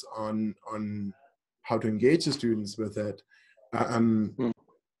focus on how to engage the students with it,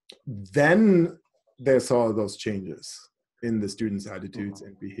 then they saw those changes in the students' attitudes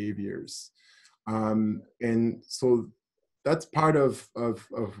and behaviors. And so that's part of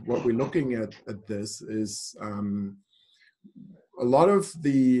what we're looking at this is a lot of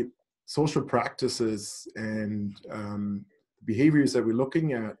the social practices and behaviors that we're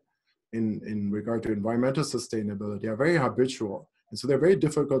looking at in regard to environmental sustainability are very habitual. And so they're very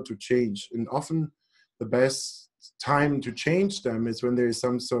difficult to change. And often the best time to change them is when there is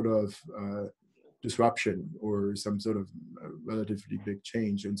some sort of disruption or some sort of relatively big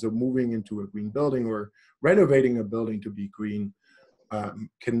change. And so moving into a green building or renovating a building to be green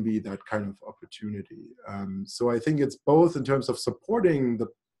can be that kind of opportunity. So I think it's both in terms of supporting the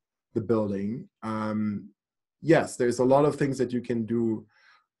building. Yes, there's a lot of things that you can do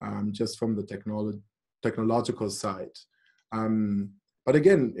just from the technological side. But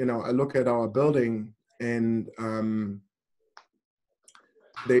again, I look at our building, and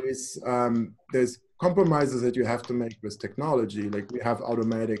there's compromises that you have to make with technology. Like, we have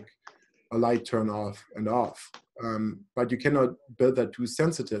automatic light turn off and off, but you cannot build that too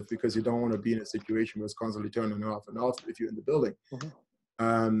sensitive, because you don't want to be in a situation where it's constantly turning off and off if you're in the building.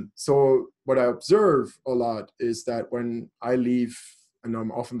 So what I observe a lot is that when I leave, and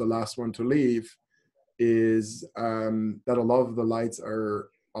I'm often the last one to leave, is that a lot of the lights are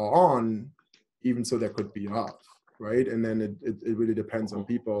on, even so they could be off, right? And then it really depends on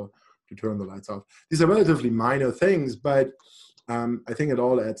people to turn the lights off. These are relatively minor things, but I think it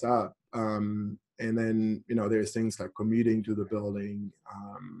all adds up. And then, there's things like commuting to the building.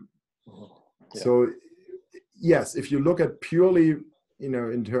 So yes, if you look at purely,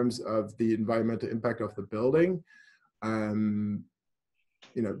 in terms of the environmental impact of the building,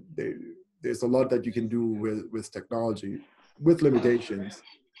 there's a lot that you can do with technology, with limitations.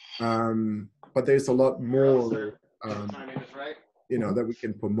 But there's a lot more, that we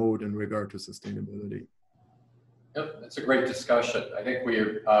can promote in regard to sustainability. Yep, it's a great discussion. I think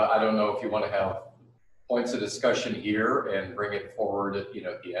I don't know if you want to have points of discussion here and bring it forward at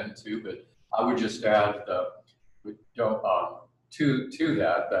the end too, but I would just add to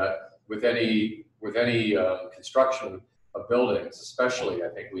that with any construction of buildings, especially, I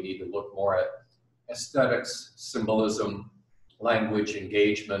think we need to look more at aesthetics, symbolism, language,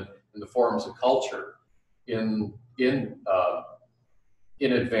 engagement, and the forms of culture in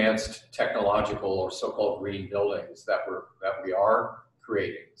advanced technological or so-called green buildings that we are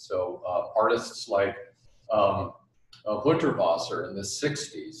creating. So artists like Hundertwasser in the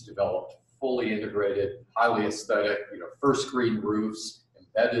 60s developed fully integrated, highly aesthetic, first green roofs,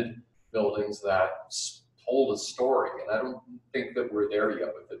 embedded buildings that told a story. And I don't think that we're there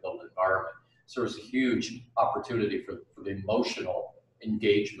yet with the built environment. serves a huge opportunity for the emotional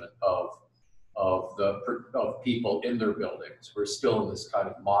engagement of people in their buildings. We're still in this kind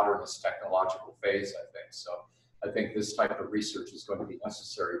of modernist technological phase, I think. So I think this type of research is going to be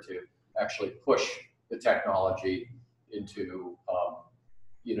necessary to actually push the technology into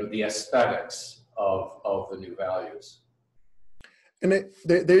the aesthetics of the new values. And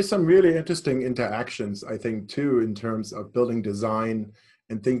there's some really interesting interactions, I think, too, in terms of building design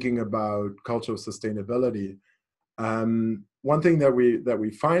and thinking about cultural sustainability. One thing that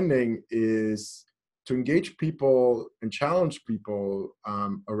we're finding is to engage people and challenge people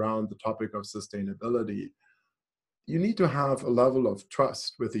around the topic of sustainability. You need to have a level of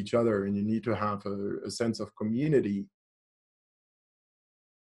trust with each other, and you need to have a sense of community.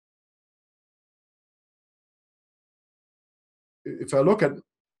 If I look at,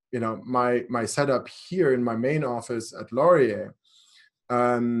 my setup here in my main office at Laurier,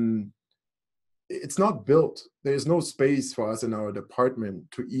 it's not built. There's no space for us in our department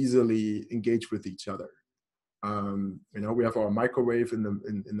to easily engage with each other. We have our microwave in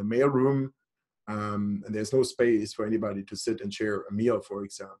the mail room, and there's no space for anybody to sit and share a meal, for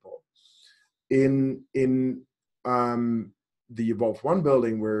example. In the Evolve One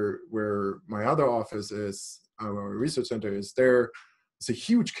building, where my other office is, our research center is, there. It's a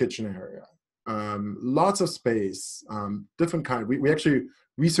huge kitchen area, lots of space, different kind. We actually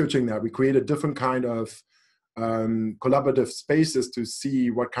researching that. We created different kind of collaborative spaces to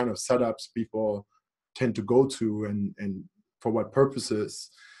see what kind of setups people tend to go to and for what purposes.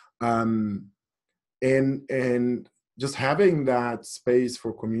 And just having that space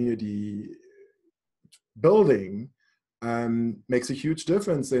for community building makes a huge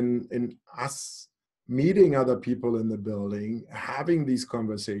difference in us meeting other people in the building, having these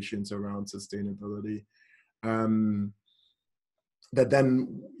conversations around sustainability that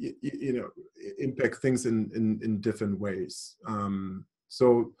then impact things in different ways.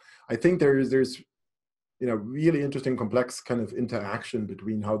 So I think there's really interesting, complex kind of interaction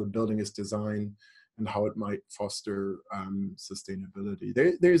between how the building is designed and how it might foster sustainability.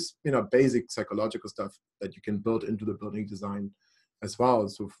 There's basic psychological stuff that you can build into the building design as well.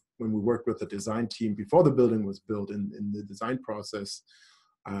 So when we worked with the design team before the building was built in the design process,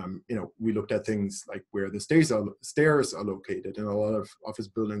 we looked at things like where the stairs are located. In a lot of office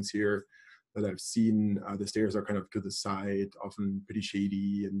buildings here that I've seen, the stairs are kind of to the side, often pretty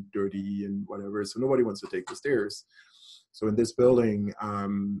shady and dirty and whatever. So nobody wants to take the stairs. So in this building,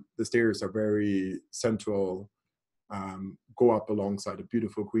 the stairs are very central, go up alongside a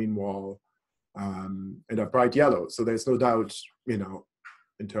beautiful green wall, and are bright yellow. So there's no doubt,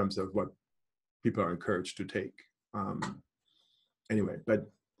 in terms of what people are encouraged to take. Anyway, but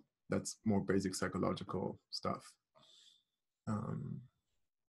that's more basic psychological stuff.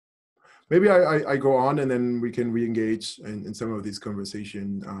 Maybe I go on and then we can re-engage in some of these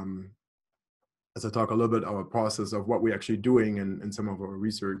conversations as I talk a little bit our process of what we're actually doing and some of our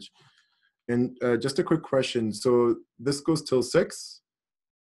research. And just a quick question. So this goes till 6?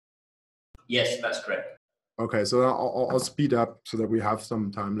 Yes, that's correct. Okay, so I'll speed up so that we have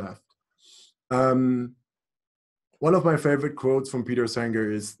some time left. One of my favorite quotes from Peter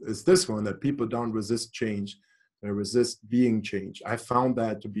Sanger is this one, that people don't resist change, they resist being changed. I found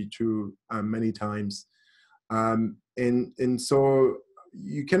that to be true many times. And so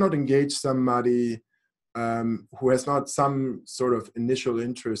you cannot engage somebody who has not some sort of initial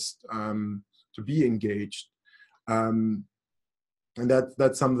interest to be engaged. And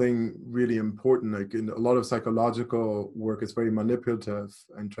that's something really important. Like in a lot of psychological work, it's very manipulative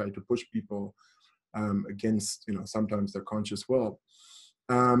and try to push people against, sometimes their conscious will.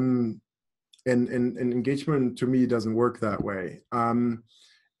 And engagement to me doesn't work that way.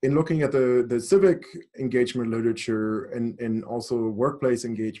 In looking at the civic engagement literature and also workplace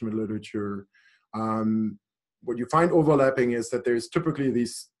engagement literature, what you find overlapping is that there's typically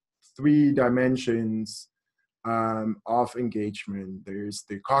these 3 dimensions of engagement. There's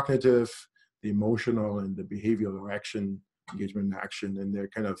the cognitive, the emotional, and the behavioral or action, engagement and action. And they're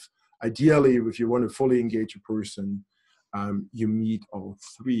kind of, ideally, if you want to fully engage a person, you meet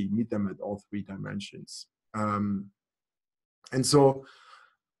them at all 3 dimensions. And so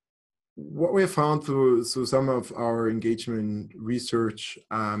what we have found through some of our engagement research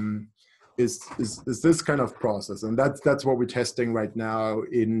is this kind of process. And that's what we're testing right now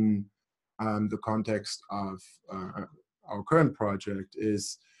in the context of our current project.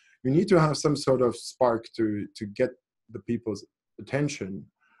 Is you need to have some sort of spark to get the people's attention.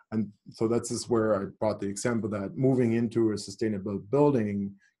 And so that's where I brought the example that moving into a sustainable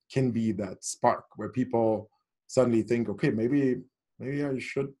building can be that spark where people suddenly think, okay, maybe maybe I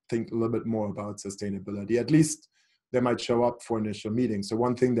should think a little bit more about sustainability. At least they might show up for initial meetings. So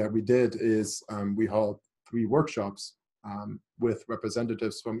one thing that we did is we held 3 workshops with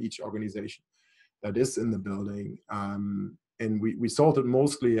representatives from each organization that is in the building. And we sold it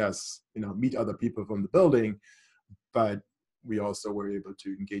mostly as, meet other people from the building, but we also were able to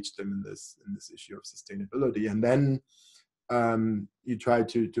engage them in this issue of sustainability. And then you try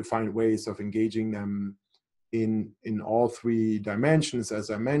to find ways of engaging them in all 3 dimensions, as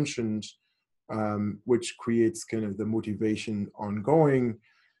I mentioned, which creates kind of the motivation ongoing.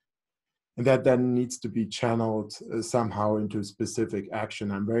 And that then needs to be channeled somehow into specific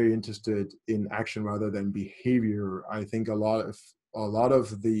action. I'm very interested in action rather than behavior. I think a lot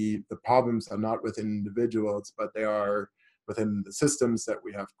of the problems are not within individuals, but they are within the systems that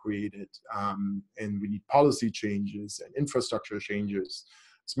we have created. And we need policy changes and infrastructure changes.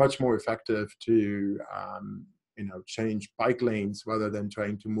 It's much more effective to change bike lanes rather than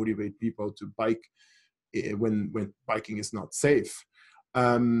trying to motivate people to bike when biking is not safe.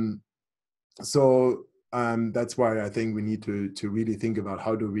 So that's why I think we need to really think about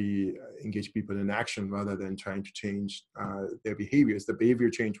how do we engage people in action rather than trying to change their behaviors. The behavior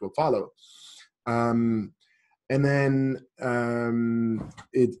change will follow. And then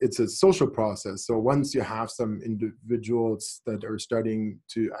it's a social process. So once you have some individuals that are starting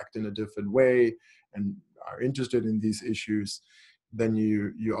to act in a different way and are interested in these issues, then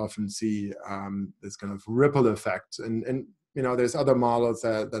you often see this kind of ripple effect. And there's other models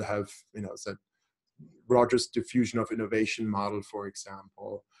that have, said Rogers' diffusion of innovation model, for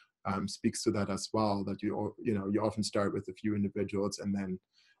example, speaks to that as well, that you often start with a few individuals and then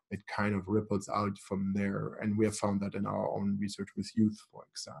it kind of ripples out from there. And we have found that in our own research with youth, for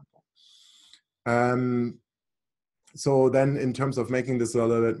example. So then in terms of making this a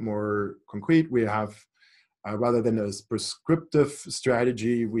little bit more concrete, we have, rather than a prescriptive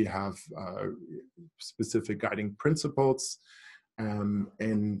strategy, we have specific guiding principles.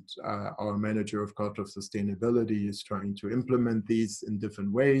 And our manager of culture of sustainability is trying to implement these in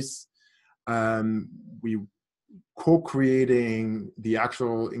different ways. We co-creating the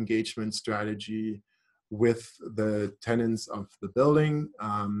actual engagement strategy with the tenants of the building.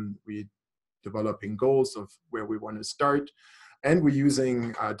 We developing goals of where we want to start. And we're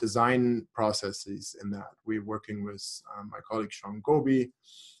using design processes in that. We're working with my colleague Sean Goby,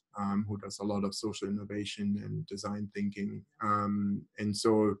 who does a lot of social innovation and design thinking. And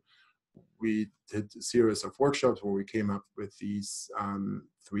so we did a series of workshops where we came up with these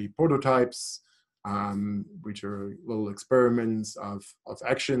 3 prototypes, which are little experiments of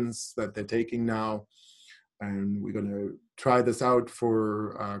actions that they're taking now. And we're going to try this out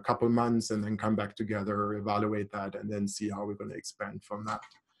for a couple of months and then come back together, evaluate that, and then see how we're going to expand from that.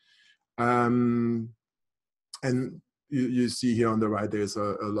 And you see here on the right, there's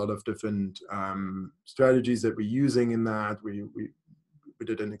a lot of different strategies that we're using in that. We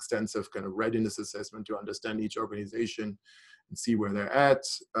did an extensive kind of readiness assessment to understand each organization and see where they're at.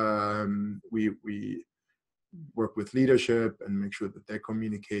 We work with leadership and make sure that they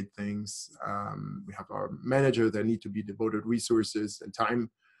communicate things. We have our manager. There need to be devoted resources and time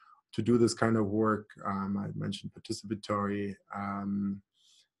to do this kind of work. I mentioned participatory.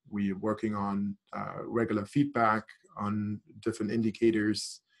 We're working on regular feedback on different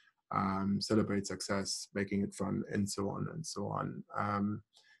indicators, celebrate success, making it fun, and so on and so on.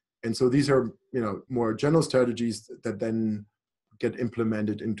 And so these are, more general strategies that then get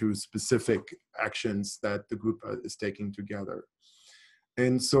implemented into specific actions that the group is taking together.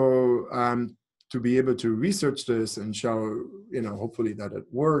 And so to be able to research this and show, hopefully that it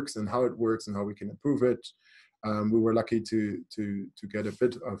works and how we can improve it, we were lucky to get a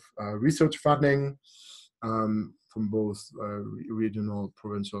bit of research funding from both regional,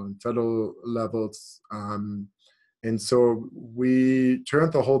 provincial, and federal levels. And so we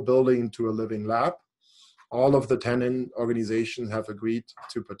turned the whole building into a living lab. All of the tenant organizations have agreed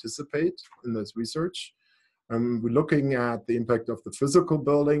to participate in this research. We're looking at the impact of the physical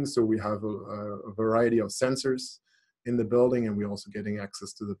building. So we have a variety of sensors in the building, and we're also getting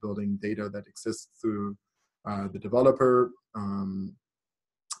access to the building data that exists through the developer. And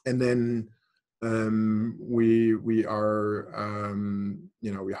then we are,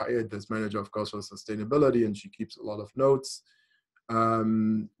 we hired this manager of cultural sustainability, and she keeps a lot of notes.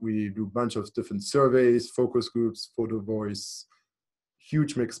 We do a bunch of different surveys, focus groups, photo voice,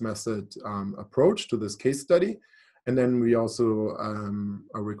 huge mixed method approach to this case study. And then we also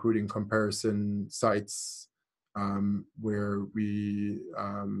are recruiting comparison sites where we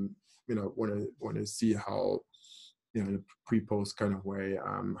want to see how, in a pre-post kind of way,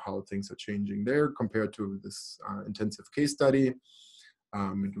 how things are changing there compared to this intensive case study.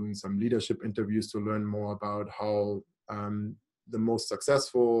 We're doing some leadership interviews to learn more about how the most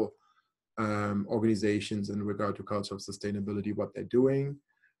successful organizations in regard to culture of sustainability, what they're doing.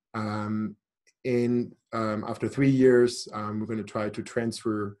 After 3 years, we're going to try to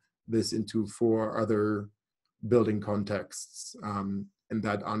transfer this into 4 other building contexts. And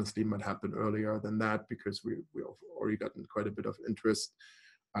that honestly might happen earlier than that, because we've already gotten quite a bit of interest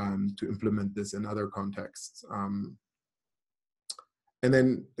to implement this in other contexts. And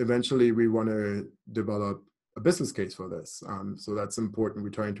then eventually we want to develop a business case for this. So that's important. We're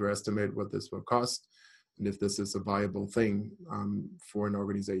trying to estimate what this will cost and if this is a viable thing for an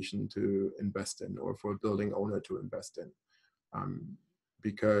organization to invest in, or for a building owner to invest in.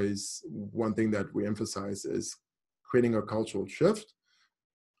 Because one thing that we emphasize is creating a cultural shift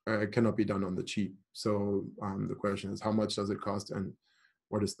cannot be done on the cheap. So the question is, how much does it cost, and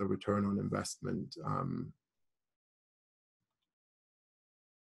what is the return on investment?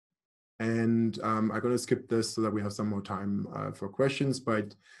 And I'm going to skip this so that we have some more time for questions,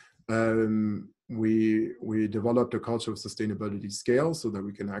 but we developed a culture of sustainability scale so that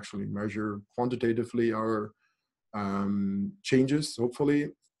we can actually measure quantitatively our changes,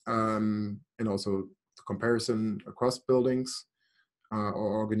 hopefully, and also the comparison across buildings or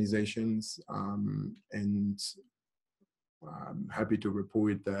organizations. And I'm happy to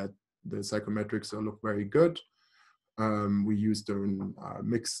report that the psychometrics look very good. We used a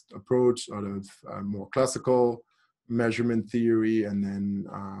mixed approach out of more classical measurement theory and then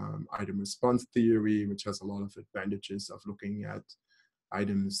item response theory, which has a lot of advantages of looking at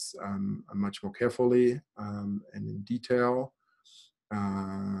items much more carefully and in detail.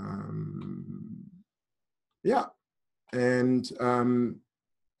 Yeah, and so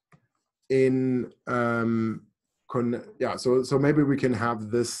maybe we can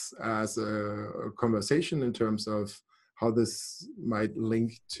have this as a conversation in terms of how this might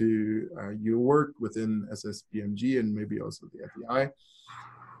link to your work within SSBMG and maybe also the FEI.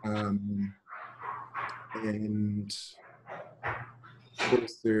 And of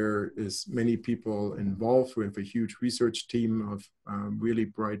course, there is many people involved. We have a huge research team of really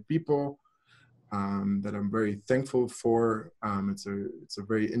bright people that I'm very thankful for. It's a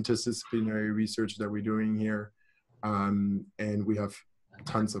very interdisciplinary research that we're doing here. And we have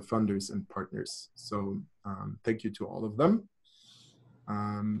tons of funders and partners. So thank you to all of them.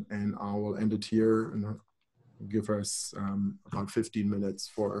 And I will end it here and give us about 15 minutes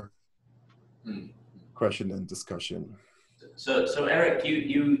for question and discussion. So Eric,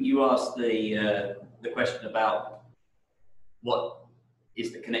 you asked the question about what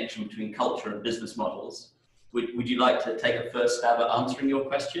is the connection between culture and business models. Would you like to take a first stab at answering your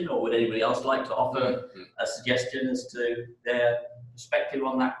question, or would anybody else like to offer a suggestion as to their perspective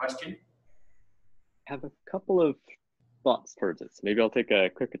on that question? I have a couple of thoughts towards it. So maybe I'll take a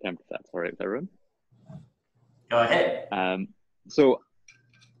quick attempt if that's all right with everyone. Go ahead. So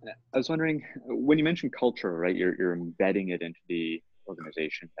I was wondering, when you mentioned culture, right, you're embedding it into the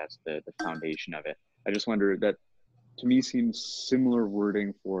organization. That's the foundation of it. I just wonder, that to me seems similar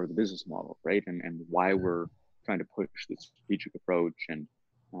wording for the business model, right? And why we're trying to push this strategic approach and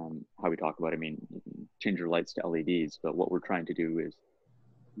how we talk about it. I mean, you can change your lights to LEDs, but what we're trying to do is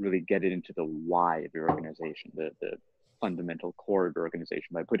really get it into the why of your organization, the fundamental core of your organization,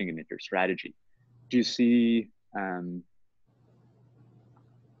 by putting it into your strategy. Do you see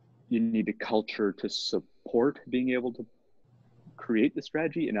you need a culture to support being able to create the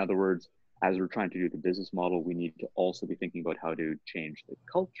strategy? In other words, as we're trying to do the business model, we need to also be thinking about how to change the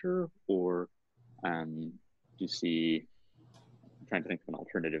culture, or do you see, I'm trying to think of an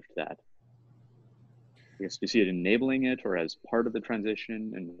alternative to that. I guess, do you see it enabling it, or as part of the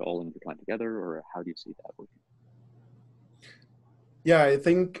transition and all intertwined together, or how do you see that working? Yeah, I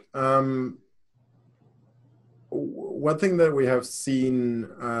think one thing that we have seen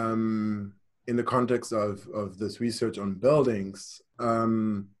in the context of this research on buildings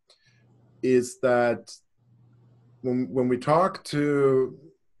is that when we talk to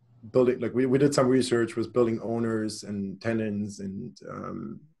building, like we did some research with building owners and tenants and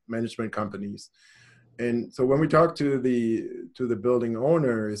management companies. And so when we talk to the building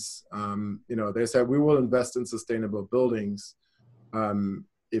owners, you know, they said we will invest in sustainable buildings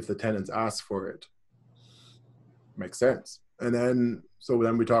if the tenants ask for it. Makes sense. And then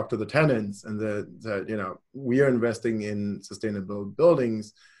we talk to the tenants, and that you know, we are investing in sustainable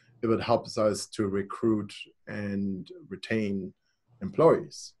buildings if it helps us to recruit and retain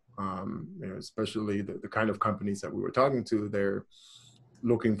employees. You know, especially the kind of companies that we were talking to, they're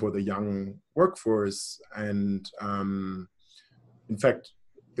looking for the young workforce. And in fact,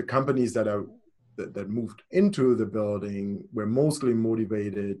 the companies that that moved into the building were mostly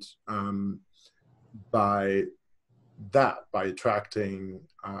motivated by attracting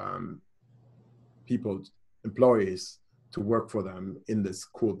people, employees, to work for them in this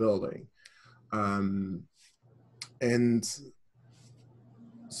cool building. And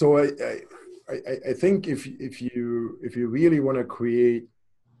so I think if you really want to create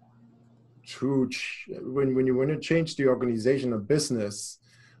true, when you want to change the organization of business,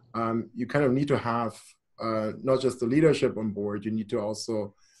 you kind of need to have not just the leadership on board, you need to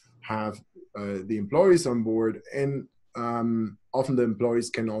also have the employees on board, and often the employees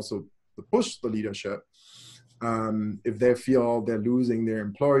can also push the leadership if they feel they're losing their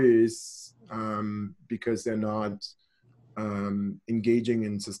employees because they're not engaging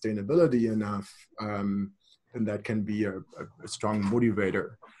in sustainability enough, then that can be a strong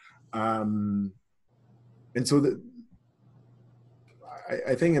motivator. And so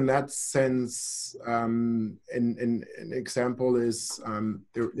I think in that sense, an example is,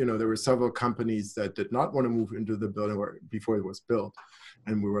 there were several companies that did not want to move into the building before it was built,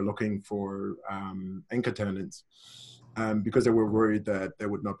 and we were looking for anchor tenants because they were worried that there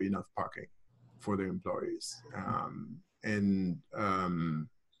would not be enough parking for their employees.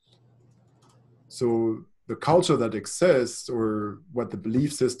 So the culture that exists, or what the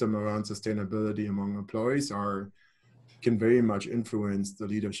belief system around sustainability among employees can very much influence the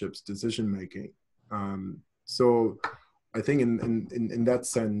leadership's decision making. So I think in that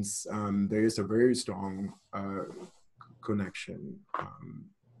sense, there is a very strong connection.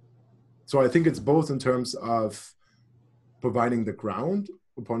 So I think it's both in terms of providing the ground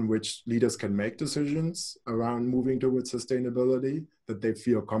upon which leaders can make decisions around moving towards sustainability, that they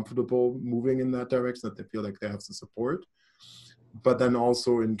feel comfortable moving in that direction, that they feel like they have the support, but then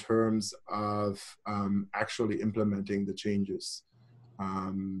also in terms of actually implementing the changes.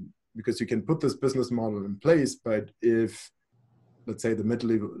 Because you can put this business model in place, but if, let's say, the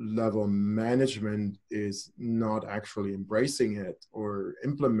mid-level management is not actually embracing it or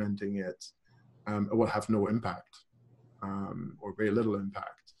implementing it, it will have no impact, or very little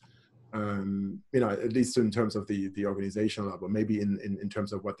impact. At least in terms of the organizational level, maybe in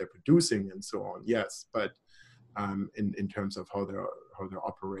terms of what they're producing and so on, yes, but in terms of how they're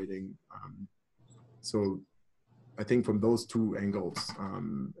operating. So I think from those two angles,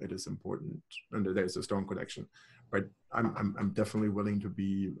 it is important, and there's a strong connection. But I'm definitely willing to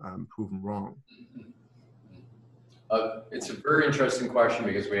be proven wrong. It's a very interesting question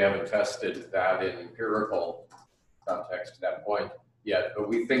because we haven't tested that in empirical context to that point yet. But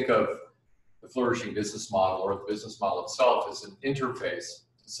we think of the flourishing business model, or the business model itself, as an interface,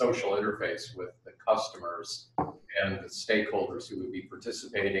 a social interface with the customers and the stakeholders who would be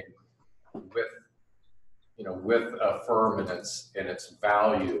participating with a firm and its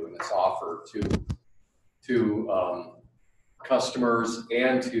value and its offer to customers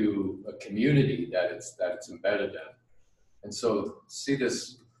and to a community that it's embedded in. And so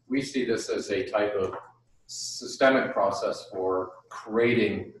we see this as a type of systemic process for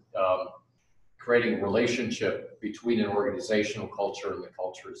creating relationship between an organizational culture and the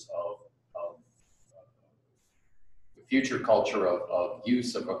cultures of the future culture of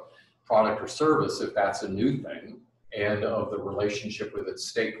use of a product or service, if that's a new thing, and of the relationship with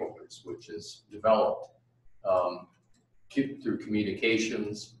its stakeholders, which is developed through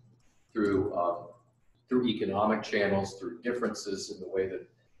communications, through economic channels, through differences in the way that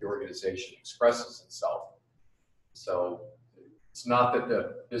the organization expresses itself. So it's not that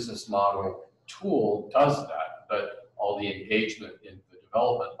the business model tool does that, but all the engagement in the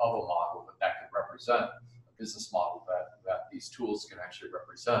development of a model that can represent a business model that these tools can actually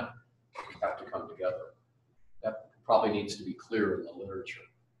represent have to come together. That probably needs to be clear in the literature.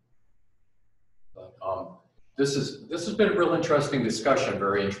 But this has been a real interesting discussion.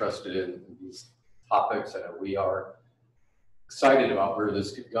 Very interested in these topics, and we are excited about where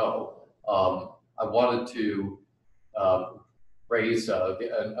this could go. I wanted to raise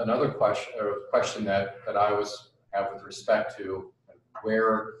another question that I have with respect to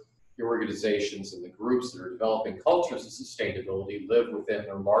where the organizations and the groups that are developing cultures of sustainability live within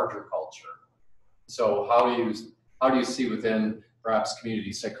their larger culture. So how do you see within perhaps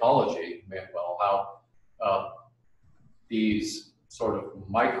community psychology, Manuel, how these sort of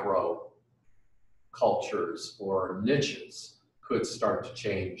micro cultures or niches could start to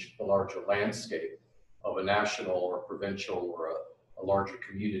change the larger landscape of a national or provincial or a larger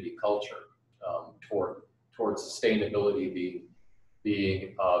community culture towards sustainability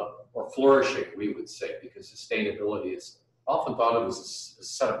being or flourishing, we would say, because sustainability is often thought of as a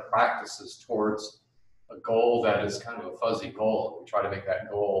set of practices towards a goal that is kind of a fuzzy goal. We try to make that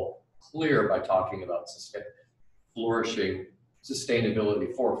goal clear by talking about flourishing,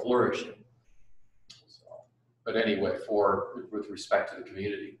 sustainability for flourishing. So, but anyway, with respect to the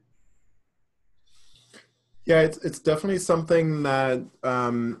community. Yeah, it's definitely something that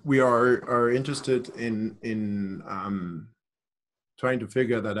we are interested in trying to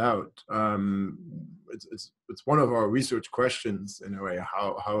figure that out. It's one of our research questions in a way,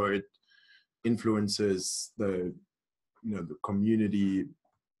 how it influences the the community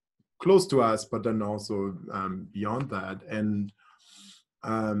close to us, but then also beyond that. And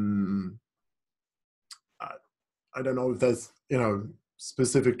I don't know if that's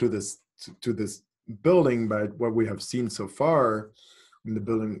specific to this building, but what we have seen so far, and the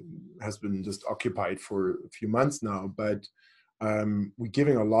building has been just occupied for a few months now, but we're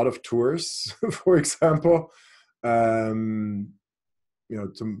giving a lot of tours. For example,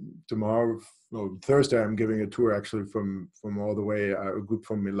 tomorrow, no, Thursday, I'm giving a tour actually from all the way, a group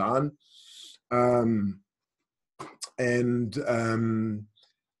from Milan, I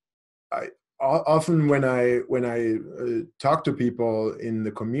often when I talk to people in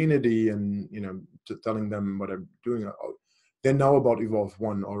the community and telling them what I'm doing, they know about Evolve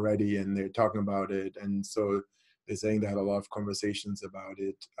One already, and they're talking about it, and so they're saying they had a lot of conversations about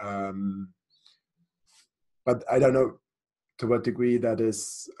it. But I don't know to what degree that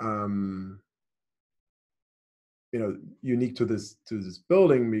is unique to this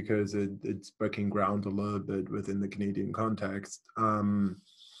building, because it's breaking ground a little bit within the Canadian context.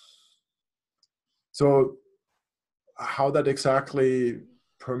 So how that exactly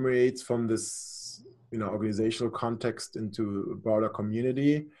permeates from this organizational context into a broader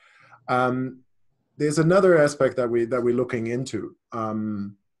community, there's another aspect that we're looking into,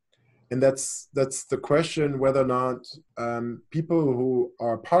 and that's the question whether or not people who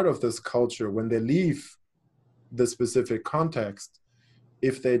are part of this culture, when they leave the specific context,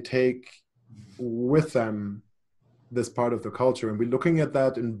 if they take with them this part of the culture. And we're looking at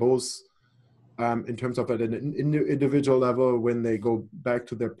that in both in terms of at an individual level, when they go back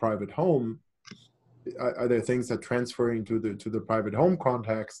to their private home, are there things that transferring to the private home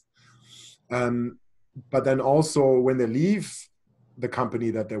context, but then also when they leave the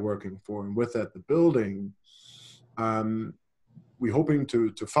company that they're working for, and with that the building, we're hoping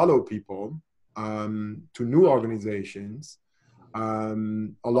to follow people to new organizations. A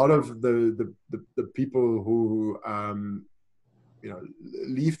lot of the people who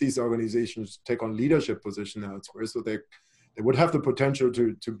leave these organizations, take on leadership position elsewhere, so they would have the potential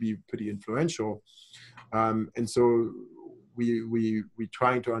to be pretty influential, and so we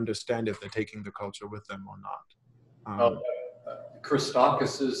trying to understand if they're taking the culture with them or not.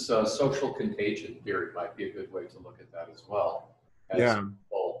 Christakis's social contagion theory might be a good way to look at that as well. As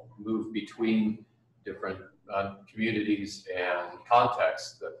people move between different communities and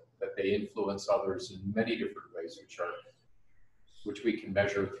contexts, that they influence others in many different ways, which we can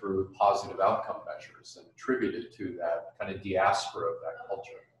measure through positive outcome measures and attribute it to that kind of diaspora of that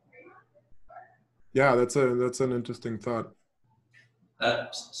culture. Yeah, that's an interesting thought.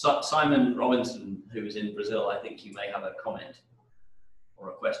 Simon Robinson, who is in Brazil, I think you may have a comment or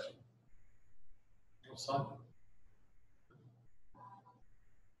a question. Oh, Simon.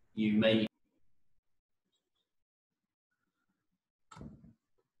 You may.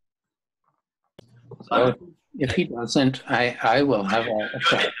 Well, if he doesn't, I will have a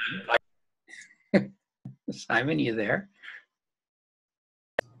shot. Simon, you there?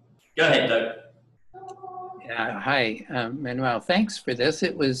 Go ahead, Doug. Hi, Manuel. Thanks for this.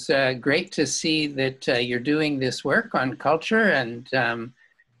 It was great to see that you're doing this work on culture, and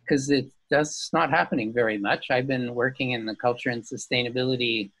because it's not happening very much. I've been working in the culture and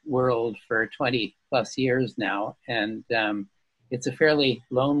sustainability world for 20 plus years now, and it's a fairly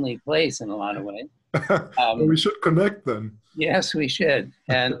lonely place in a lot of ways. Well, we should connect then. Yes, we should,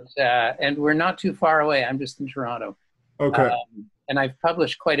 and we're not too far away. I'm just in Toronto. Okay. And I've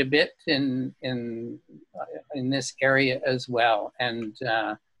published quite a bit in this area as well, and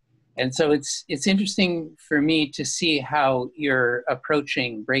so it's interesting for me to see how you're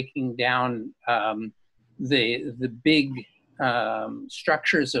approaching breaking down the big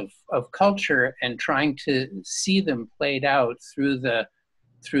structures of culture and trying to see them played out through the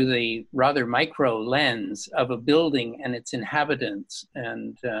rather micro lens of a building and its inhabitants,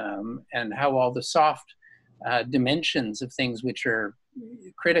 and how all the soft dimensions of things which are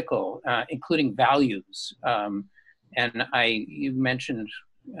critical, including values. And you mentioned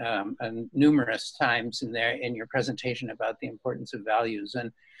numerous times in your presentation about the importance of values.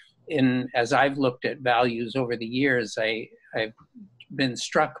 And as I've looked at values over the years, I've been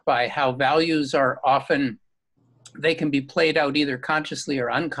struck by how values are often they can be played out either consciously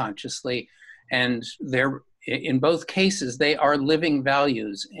or unconsciously, and they're, in both cases, they are living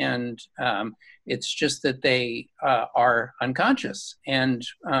values, and it's just that they are unconscious. And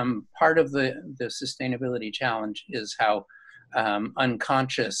part of the sustainability challenge is how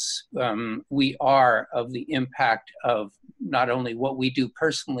unconscious we are of the impact of not only what we do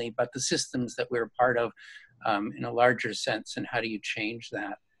personally, but the systems that we're part of in a larger sense, and how do you change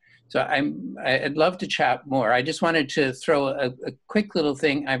that? So I'd love to chat more. I just wanted to throw a quick little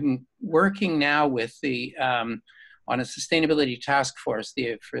thing. I'm working now with the on a sustainability task force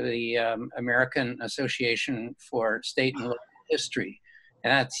for the American Association for State and Local History.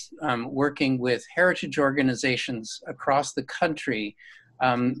 And that's working with heritage organizations across the country.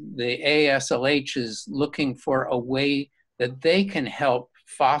 The ASLH is looking for a way that they can help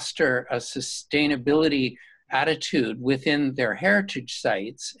foster a sustainability attitude within their heritage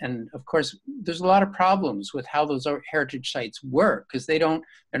sites. And of course, there's a lot of problems with how those heritage sites work, because they're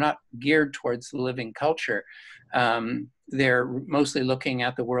not geared towards the living culture. They're mostly looking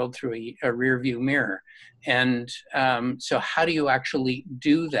at the world through a rear view mirror. And so how do you actually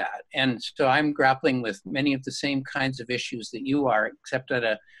do that? And so I'm grappling with many of the same kinds of issues that you are, except at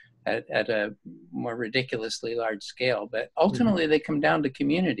a more ridiculously large scale. But ultimately, they come down to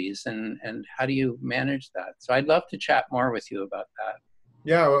communities, and how do you manage that? So I'd love to chat more with you about that.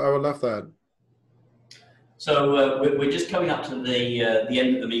 Yeah, I would love that. So we're just coming up to the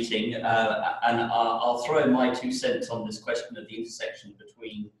end of the meeting, and I'll throw in my 2 cents on this question of the intersection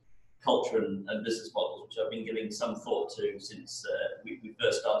between culture and business models, which I've been giving some thought to since we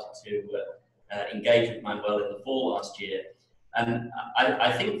first started to engage with Manuel in the fall last year. And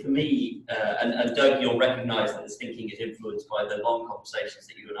I think for me, and Doug, you'll recognize that this thinking is influenced by the long conversations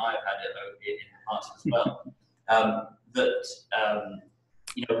that you and I have had in parts as well,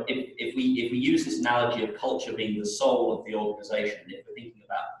 you know, if we use this analogy of culture being the soul of the organization, if we're thinking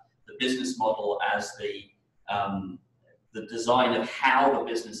about the business model as the design of how the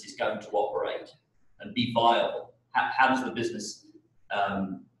business is going to operate and be viable, how does the business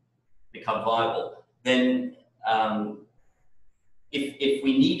become viable? Then if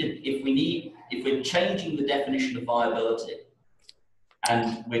we're changing the definition of viability,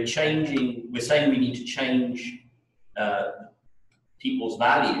 and we're saying we need to change people's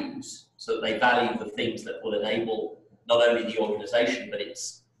values so that they value the things that will enable not only the organization but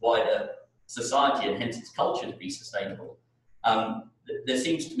its wider society and hence its culture to be sustainable. There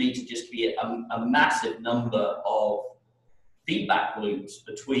seems to me to just be a massive number of feedback loops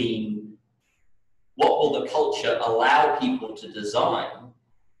between what will the culture allow people to design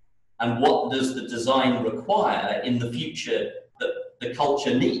and what does the design require in the future that the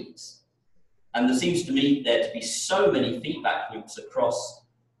culture needs. And there seems to me there to be so many feedback loops across,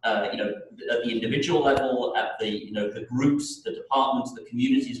 you know, at the individual level, at the, you know, the groups, the departments, the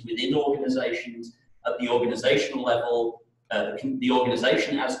communities within organizations, at the organizational level, the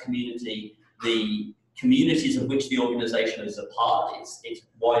organization as community, the communities of which the organization is a part, its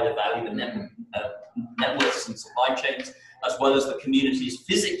wider value and networks and supply chains, as well as the communities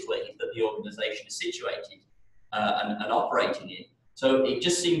physically that the organization is situated and operating in. So it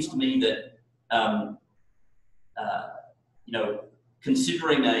just seems to me that you know,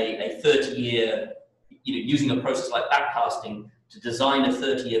 considering a 30-year, you know, using a process like backcasting to design a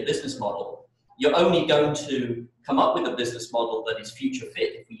 30-year business model, you're only going to come up with a business model that is future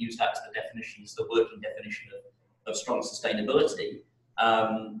fit if we use that as the definition, as the working definition of strong sustainability.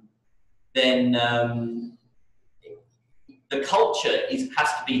 Then the culture has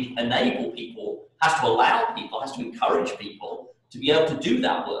to enable people, has to allow people, has to encourage people to be able to do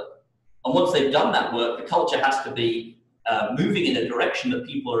that work. And once they've done that work, the culture has to be moving in a direction that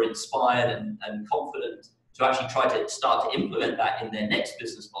people are inspired and confident to actually try to start to implement that in their next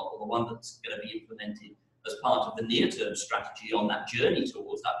business model, the one that's going to be implemented as part of the near-term strategy on that journey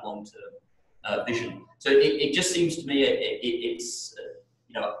towards that long-term vision. So it just seems to me it's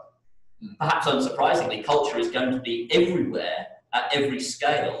you know, perhaps unsurprisingly, culture is going to be everywhere at every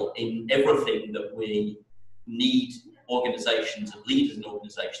scale in everything that we need organizations and leaders in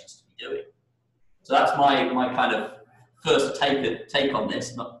organizations to be doing. So that's my kind of first take on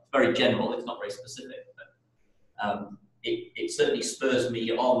this. Not very general, it's not very specific, but it certainly spurs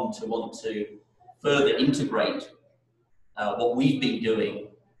me on to want to further integrate what we've been doing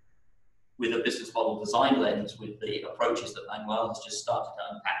with a business model design lens with the approaches that Manuel has just started to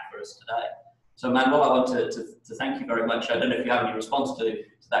unpack for us today. So Manuel, I want to thank you very much. I don't know if you have any response to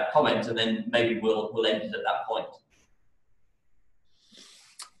that comment, and then maybe we'll end it at that point.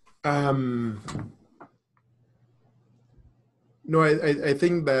 no, I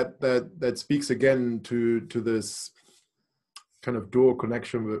think that speaks again to this kind of dual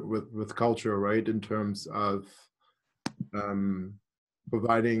connection with culture, right? In terms of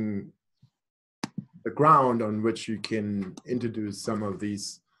providing the ground on which you can introduce some of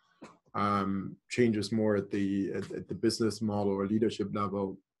these changes more at the business model or leadership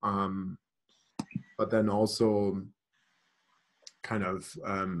level, but then also kind of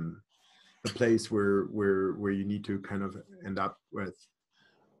a place where you need to kind of end up with.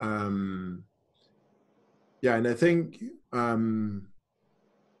 Yeah, and I think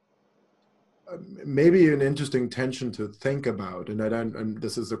maybe an interesting tension to think about, and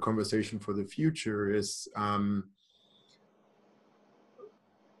this is a conversation for the future, is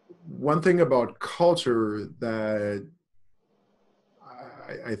one thing about culture that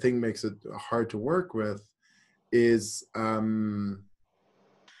I think makes it hard to work with is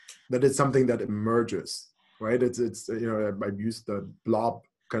that it's something that emerges, right? It's you know, I've used the blob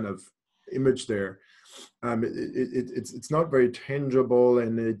kind of image there. It's not very tangible,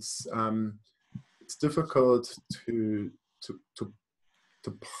 and it's difficult to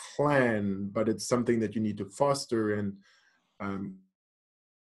plan, but it's something that you need to foster and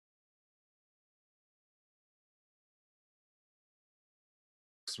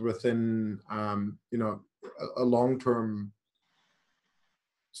within you know, a long-term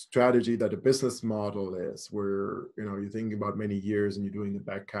strategy that a business model is, where you know, you're thinking about many years and you're doing the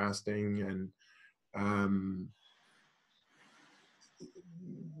backcasting, and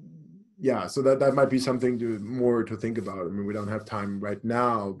yeah, so that might be something more to think about. I mean, we don't have time right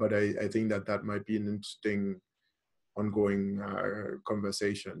now, but I think that might be an interesting ongoing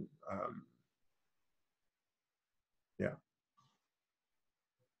conversation. Yeah.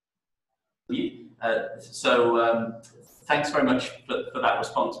 Thanks very much for that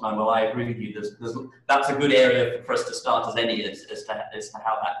response, Manuel. I agree with you. That's a good area for us to start as any as to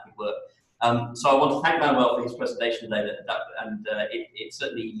how that could work. So I want to thank Manuel for his presentation today, and it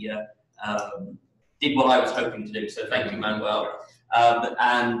certainly did what I was hoping to do. So thank you, Manuel.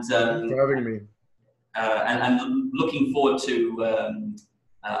 Thanks for having me. And looking forward to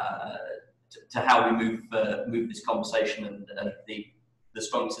how we move this conversation and the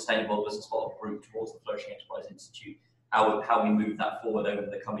strong sustainable business model group towards the Flourishing Enterprise Institute, how we move that forward over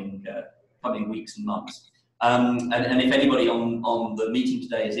the coming weeks and months. And if anybody on the meeting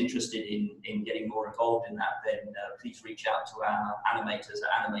today is interested in getting more involved in that, then please reach out to our animators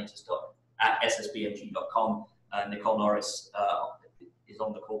at animators@ssbmg.com. Nicole Norris is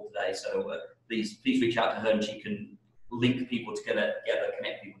on the call today, so please reach out to her, and she can link people together,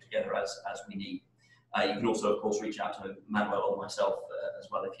 connect people together as we need. You can also, of course, reach out to Manuel or myself as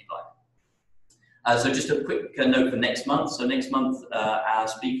well if you'd like. So just a quick note for next month. So next month, our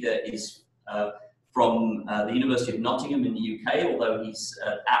speaker is from the University of Nottingham in the UK, although he's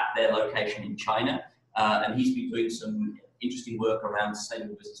at their location in China. And he's been doing some interesting work around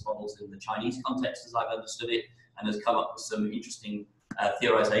sustainable business models in the Chinese context, as I've understood it, and has come up with some interesting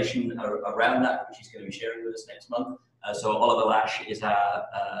theorization around that, which he's going to be sharing with us next month. So Oliver Lash is our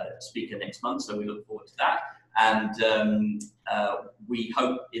speaker next month, so we look forward to that. And we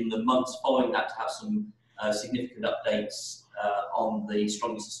hope in the months following that to have some significant updates on the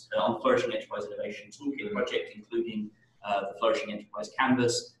Flourishing Enterprise Innovation Toolkit project, including the Flourishing Enterprise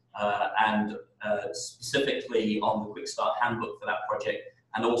Canvas, and specifically on the Quick Start Handbook for that project,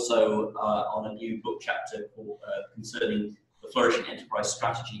 and also on a new book chapter concerning the Flourishing Enterprise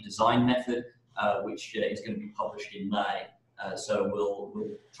Strategy Design Method, which is going to be published in May. So we'll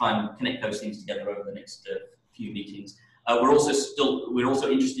try and connect those things together over the next few meetings. We're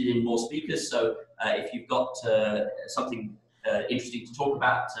also interested in more speakers. So if you've got something interesting to talk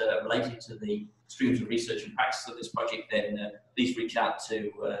about related to the streams of research and practice of this project, then please reach out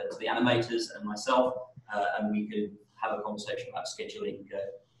to the animators and myself, and we can have a conversation about scheduling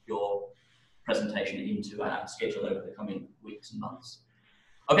your presentation into our schedule over the coming weeks and months.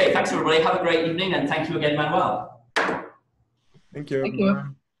 Okay, thanks everybody. Have a great evening, and thank you again, Manuel. Thank you. Thank you.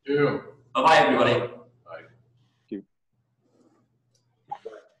 Thank you. Bye-bye, everybody.